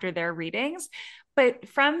to after their readings. But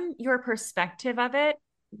from your perspective of it,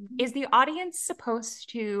 is the audience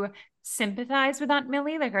supposed to sympathize with Aunt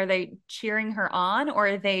Millie? Like, are they cheering her on, or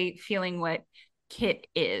are they feeling what Kit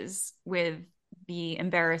is with the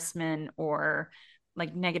embarrassment or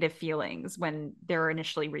like negative feelings when they're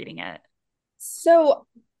initially reading it? So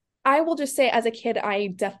I will just say, as a kid, I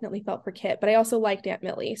definitely felt for Kit, but I also liked Aunt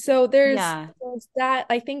Millie. So Yeah. there's that.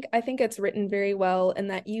 I think it's written very well,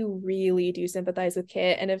 and that you really do sympathize with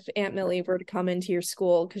Kit. And if Aunt Millie were to come into your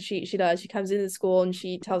school, because she does, she comes into the school and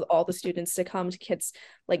she tells all the students to come to Kit's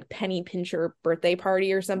like penny pincher birthday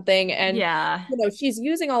party or something, and Yeah. she's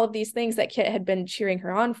using all of these things that Kit had been cheering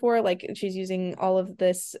her on for, like she's using all of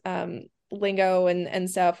this lingo and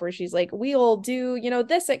stuff where she's like, we'll do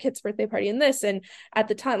this at Kit's birthday party and this, and at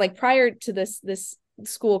the time, like prior to this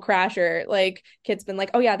school crasher, like Kit's been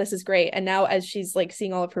like, oh yeah, this is great. And now as she's like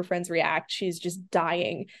seeing all of her friends react, she's just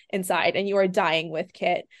dying inside, and you are dying with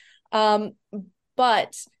Kit. Um,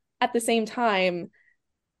 but at the same time,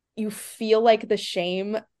 you feel like the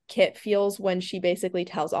shame Kit feels when she basically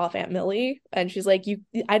tells off Aunt Millie, and she's like,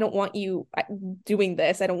 I don't want you doing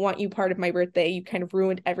this. I don't want you part of my birthday. You kind of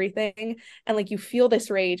ruined everything. And like you feel this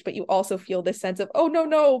rage, but you also feel this sense of, oh no,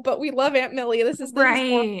 no, but we love Aunt Millie. This is horrible.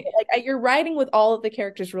 Right. Like you're writing with all of the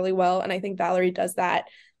characters really well. And I think Valerie does that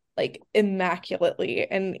like immaculately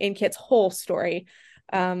and in Kit's whole story.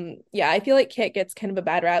 Yeah, I feel like Kit gets kind of a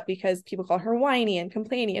bad rap because people call her whiny and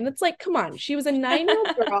complaining, and it's like, come on, she was a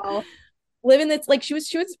 9-year-old girl living this, like she was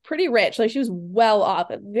pretty rich, like she was well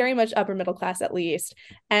off, very much upper middle class at least,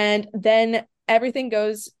 and then everything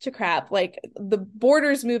goes to crap. Like the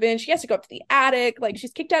boarders move in, she has to go up to the attic, like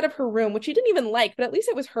she's kicked out of her room, which she didn't even like, but at least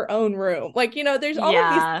it was her own room. Like there's all of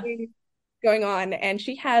these Yeah. things going on, and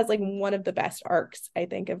she has like one of the best arcs, I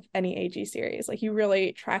think, of any AG series. Like you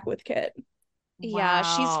really track with Kit. Yeah,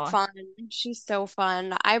 she's Wow. fun. She's so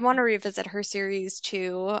fun. I want to revisit her series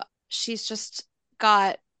too. She's just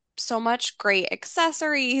got so much great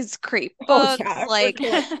accessories, great Oh books, yeah, her like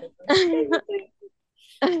collection.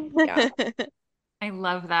 Yeah. I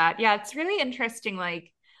love that. Yeah, it's really interesting.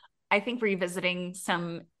 Like, I think revisiting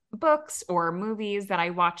some books or movies that I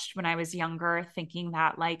watched when I was younger, thinking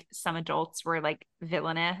that like some adults were like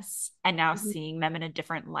villainous, and now seeing them in a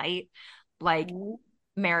different light, like Mhm.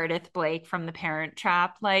 Meredith Blake from The Parent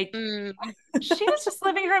Trap. Like, Mm, she was just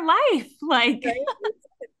living her life. Like, Right?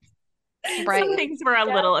 some right. things were a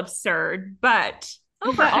Yeah. little absurd, but Yeah,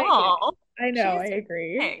 overall, I know, she's I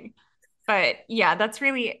agree. thing. But yeah, that's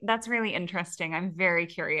really interesting. I'm very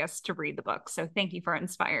curious to read the book. So thank you for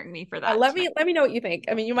inspiring me for that Let me know what you think.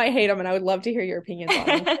 I mean, you might hate them, and I would love to hear your opinions on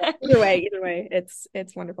them. tonight. Either way,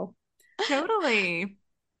 it's wonderful. Totally.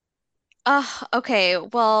 Okay.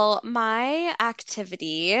 Well, my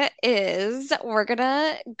activity is we're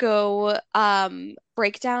gonna go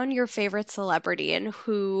break down your favorite celebrity and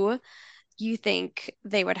who you think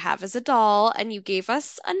they would have as a doll. And you gave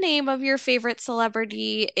us a name of your favorite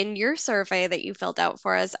celebrity in your survey that you filled out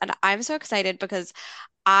for us. And I'm so excited because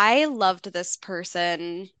I loved this person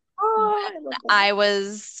when Oh, I love that. I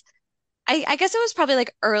was I guess it was probably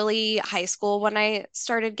like early high school when I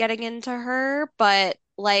started getting into her, but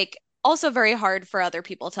like also very hard for other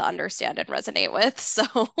people to understand and resonate with. So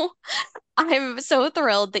I'm so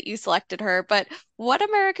thrilled that you selected her. But what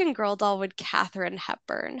American Girl doll would Katharine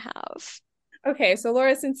Hepburn have? Okay, so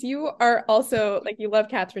Laura, since you are also like you love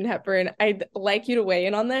Katharine Hepburn, I'd like you to weigh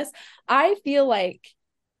in on this. I feel like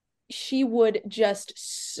she would just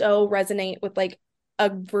so resonate with like a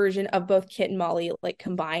version of both Kit and Molly like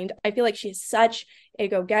combined. I feel like she's such a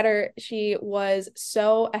go-getter. She was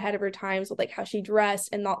so ahead of her times with like how she dressed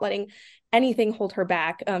and not letting anything hold her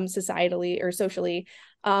back societally or socially.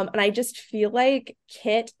 And I just feel like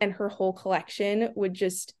Kit and her whole collection would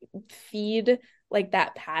just feed like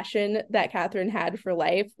that passion that Katharine had for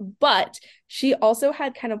life. But she also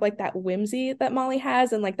had kind of like that whimsy that Molly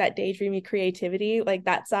has, and like that daydreamy creativity, like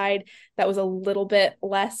that side that was a little bit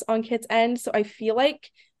less on Kit's end. So I feel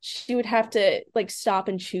like she would have to like stop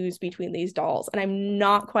and choose between these dolls, and I'm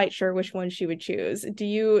not quite sure which one she would choose. Do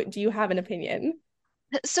you have an opinion?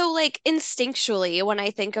 So like instinctually, when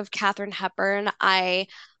I think of Katharine Hepburn, I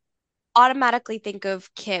automatically think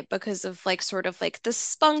of Kit because of like sort of like the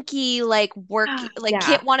spunky like work like Yeah.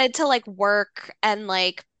 Kit wanted to like work and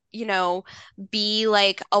like be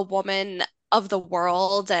like a woman of the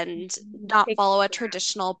world and not Take follow a that.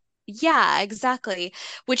 traditional. Yeah, exactly,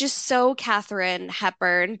 which is so Katharine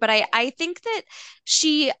Hepburn, but I think that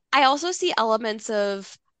I also see elements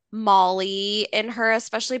of Molly in her,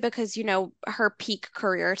 especially because, her peak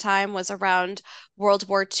career time was around World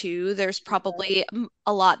War II. There's probably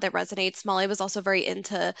a lot that resonates. Molly was also very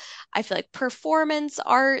into, I feel like, performance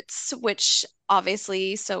arts, which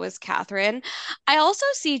obviously so is Catherine. I also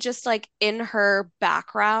see just like in her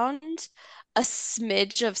background a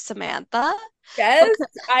smidge of Samantha. Yes,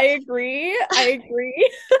 I agree. I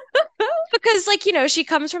agree. Because like, she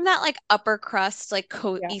comes from that like upper crust, like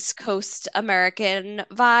co Yeah, East Coast American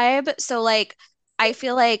vibe. So like I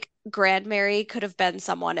feel like Grand Mary could have been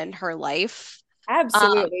someone in her life. Um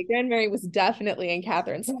absolutely. Grand Mary was definitely in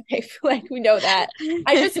Catherine's life. Like we know that.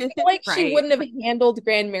 I just feel like she Right. wouldn't have handled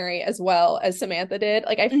Grand Mary as well as Samantha did.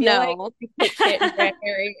 Like I feel like no. if you put Kit and Grand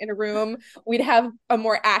Mary in a room, we'd have a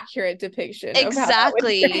more accurate depiction of how that would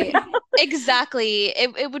Exactly. turn out. Exactly.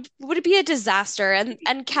 It would be a disaster.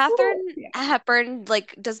 And Katharine Yeah. Hepburn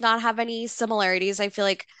like does not have any similarities, I feel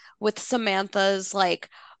like, with Samantha's like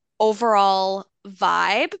overall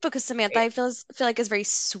vibe, because Samantha I feel like is very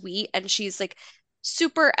sweet and she's like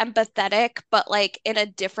super empathetic, but like in a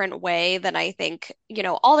different way than I think,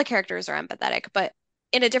 all the characters are empathetic, but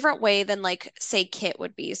in a different way than like say Kit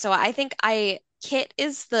would be. So I think I Kit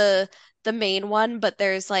is the main one, but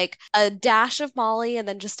there's like a dash of Molly and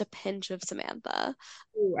then just a pinch of Samantha.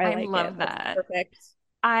 Ooh, I I like it. love That's that. perfect.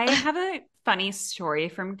 I have a funny story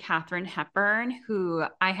from Katharine Hepburn, who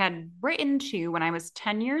I had written to when I was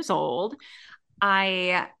 10 years old.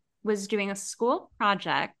 I was doing a school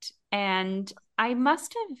project and I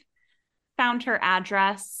must have found her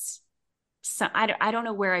address. So I don't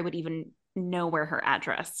know where I would even know where her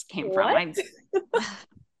address came from. What?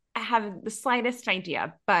 I have the slightest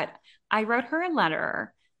idea, but I wrote her a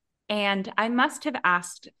letter and I must have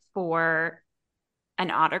asked for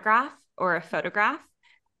an autograph or a photograph.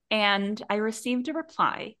 And I received a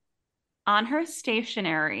reply on her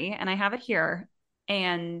stationery, and I have it here.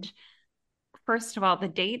 And first of all, the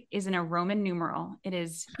date is in a Roman numeral. It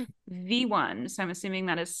is V1. So I'm assuming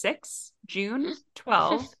that is 6 June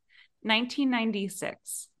 12th,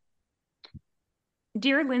 1996.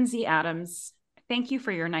 Dear Lindsay Adams, thank you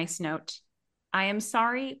for your nice note. I am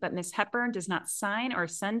sorry, but Miss Hepburn does not sign or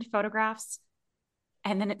send photographs.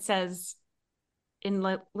 And then it says in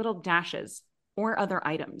little dashes or other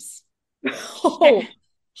items. Oh,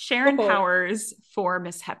 Sharon oh, Powers for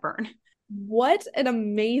Miss Hepburn. what an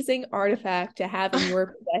amazing artifact to have in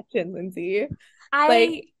your possession, Lindsay. Like,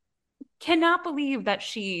 I cannot believe that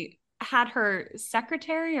she had her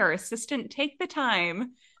secretary or assistant take the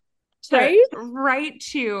time to right? write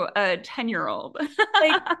to a 10-year-old.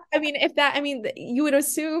 Like, I mean, if that, I mean, you would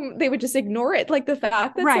assume they would just ignore it. Like the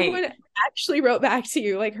fact that Right. someone actually wrote back to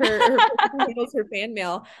you, like her person who handles her fan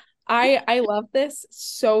mail. I love this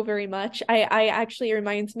so very much. I actually, it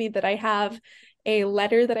reminds me that I have a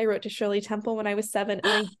letter that I wrote to Shirley Temple when I was 7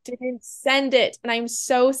 and I didn't send it. And I'm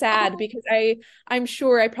so sad Oh. because I'm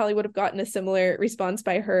sure I probably would have gotten a similar response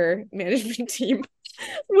by her management team,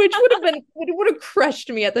 which would have crushed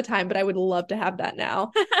me at the time, but I would love to have that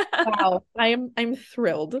now. Wow, I'm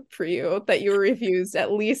thrilled for you that you were refused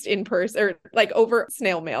at least in person or like over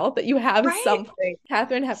snail mail that you have Right. something.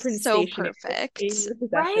 Catherine Hepburn So stationery in perfect. your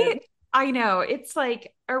Right. possession. I know. It's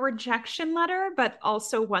like a rejection letter, but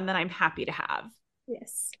also one that I'm happy to have.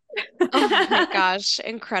 Yes. Oh my gosh,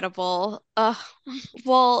 incredible.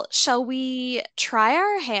 Well, shall we try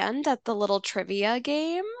our hand at the little trivia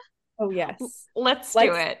game? Oh yes. Let's do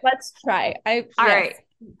Let's it. let's try. I All yes. right.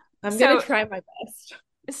 I'm gonna So, try my best.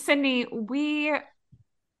 Sydney, we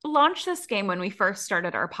launched this game when we first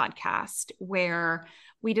started our podcast, where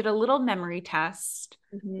we did a little memory test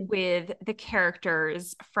Mhm. with the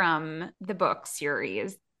characters from the book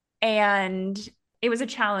series. And it was a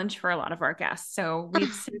challenge for a lot of our guests. So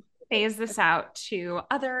we've phased this out to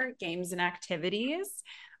other games and activities.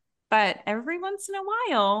 But every once in a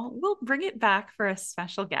while, we'll bring it back for a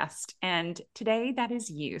special guest. And today, that is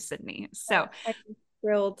you, Sydney. So I'm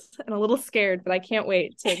thrilled and a little scared, but I can't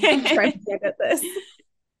wait to try to get at this.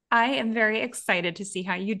 I am very excited to see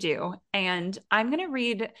how you do. And I'm going to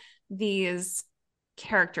read these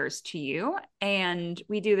characters to you. And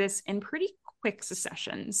we do this in pretty quick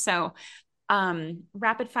succession. So,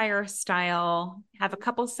 rapid fire style, have a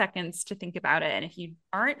couple seconds to think about it. And if you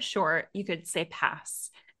aren't sure, you could say pass.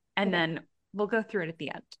 And Okay. then we'll go through it at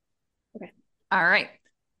the end. Okay. All right.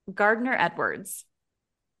 Gardner Edwards,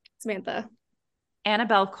 Samantha.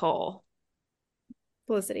 Annabelle Cole,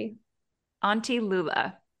 Felicity. Auntie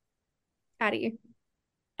Lula, Addie.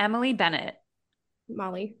 Emily Bennett,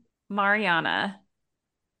 Molly. Mariana,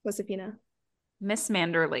 Josefina. Miss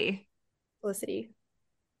Manderley, Felicity.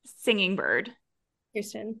 Singing Bird,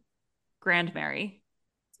 Kirsten. Grand Mary,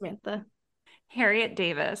 Samantha. Harriet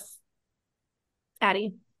Davis,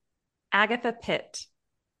 Addie. Agatha Pitt,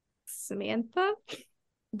 Samantha.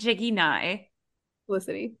 Jiggy Nye,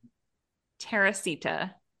 Felicity.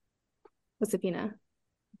 Teresita, Josefina.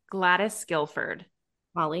 Gladys Guilford,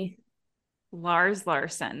 Molly. Lars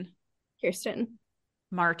Larson, Kirsten.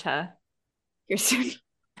 Marta, Kirsten.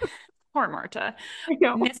 poor Marta, I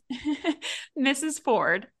know. Mrs.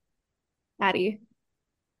 Ford, Addie.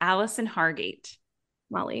 Allison Hargate,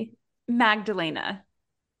 Molly. Magdalena.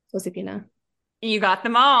 Josefina. You got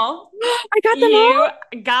them all. I got them You all.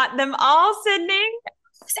 got them all, Sydney.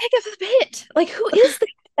 Agatha Pitt. Like, who is that?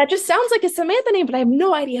 That just sounds like a Samantha name, but I have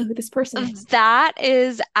no idea who this person is. That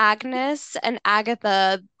is Agnes and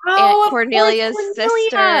Agatha, Aunt Oh, of course, Cornelia's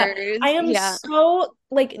Cornelia. sisters. I am Yeah, so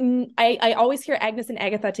like I always hear Agnes and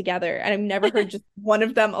Agatha together, and I've never heard just one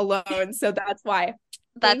of them alone. So that's why.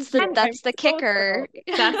 that's Thank the you. I'm that's the so kicker.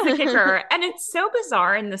 thrilled. That's the kicker. And it's so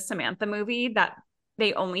bizarre in the Samantha movie that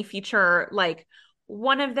they only feature like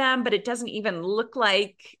one of them, but it doesn't even look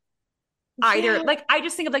like either. Yeah, Like, I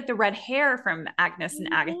just think of like the red hair from Agnes and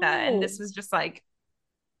I Agatha. And know. this was just like,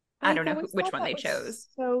 I I don't know always which thought one that they was chose.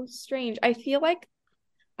 so strange. I feel like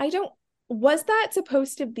I don't. Was that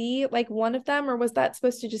supposed to be like one of them, or was that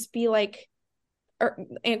supposed to just be like or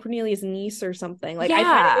Aunt Cornelia's niece or something? Like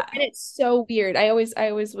Yeah. find it so weird. I always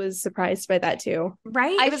was surprised by that too.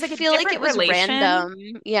 Right. It I was like a feel like it different was relation. random.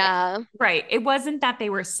 Yeah, Right. It wasn't that they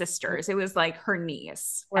were sisters. It was like her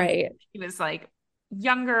niece. And Right. she was like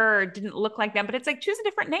younger, didn't look like them, but it's like choose a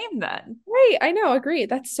different name then. Right. I know. Agree.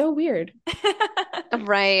 That's so weird.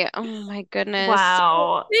 right. Oh my goodness.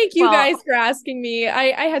 Wow. Thank you Well, guys for asking me.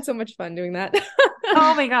 I had so much fun doing that.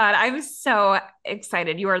 oh my God. I'm so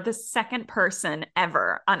excited. You are the second person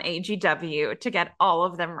ever on AGW to get all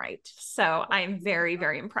of them right. So I'm very,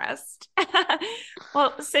 very impressed.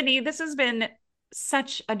 Well, Sydney, this has been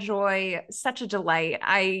such a joy, such a delight.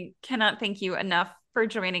 I cannot thank you enough for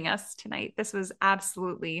joining us tonight. This was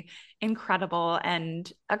absolutely incredible and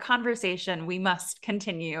a conversation we must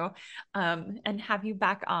continue and have you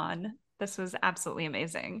back on. This was absolutely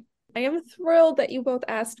amazing. I am thrilled that you both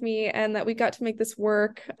asked me and that we got to make this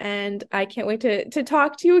work. And I can't wait to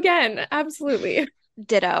talk to you again. Absolutely.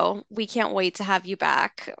 Ditto. We can't wait to have you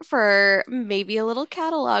back for maybe a little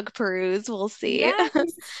catalog peruse. We'll see. Yes.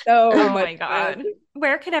 So Oh much my fun. God.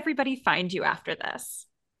 Where could everybody find you after this?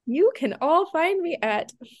 You can all find me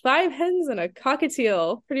at Five Hens and a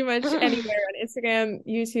Cockatiel pretty much anywhere on Instagram,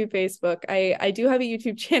 YouTube, Facebook. I do have a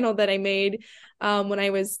YouTube channel that I made when I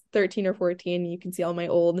was 13 or 14. You can see all my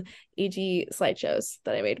old AG slideshows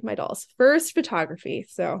that I made of my dolls. First photography.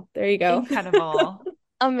 So there you go. Incredible.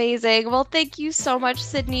 Amazing. Well, thank you so much,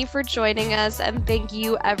 Sydney, for joining us. And thank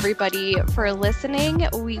you, everybody, for listening.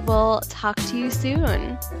 We will talk to you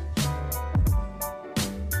soon.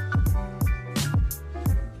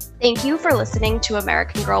 Thank you for listening to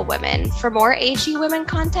American Girl Women. For more AG Women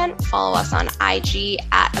content, follow us on IG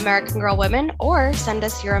at American Girl Women or send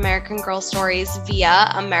us your American Girl stories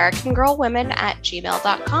via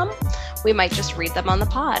americangirlwomen@gmail.com. We might just read them on the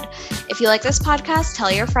pod. If you like this podcast,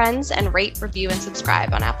 tell your friends and rate, review, and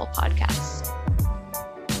subscribe on Apple Podcasts.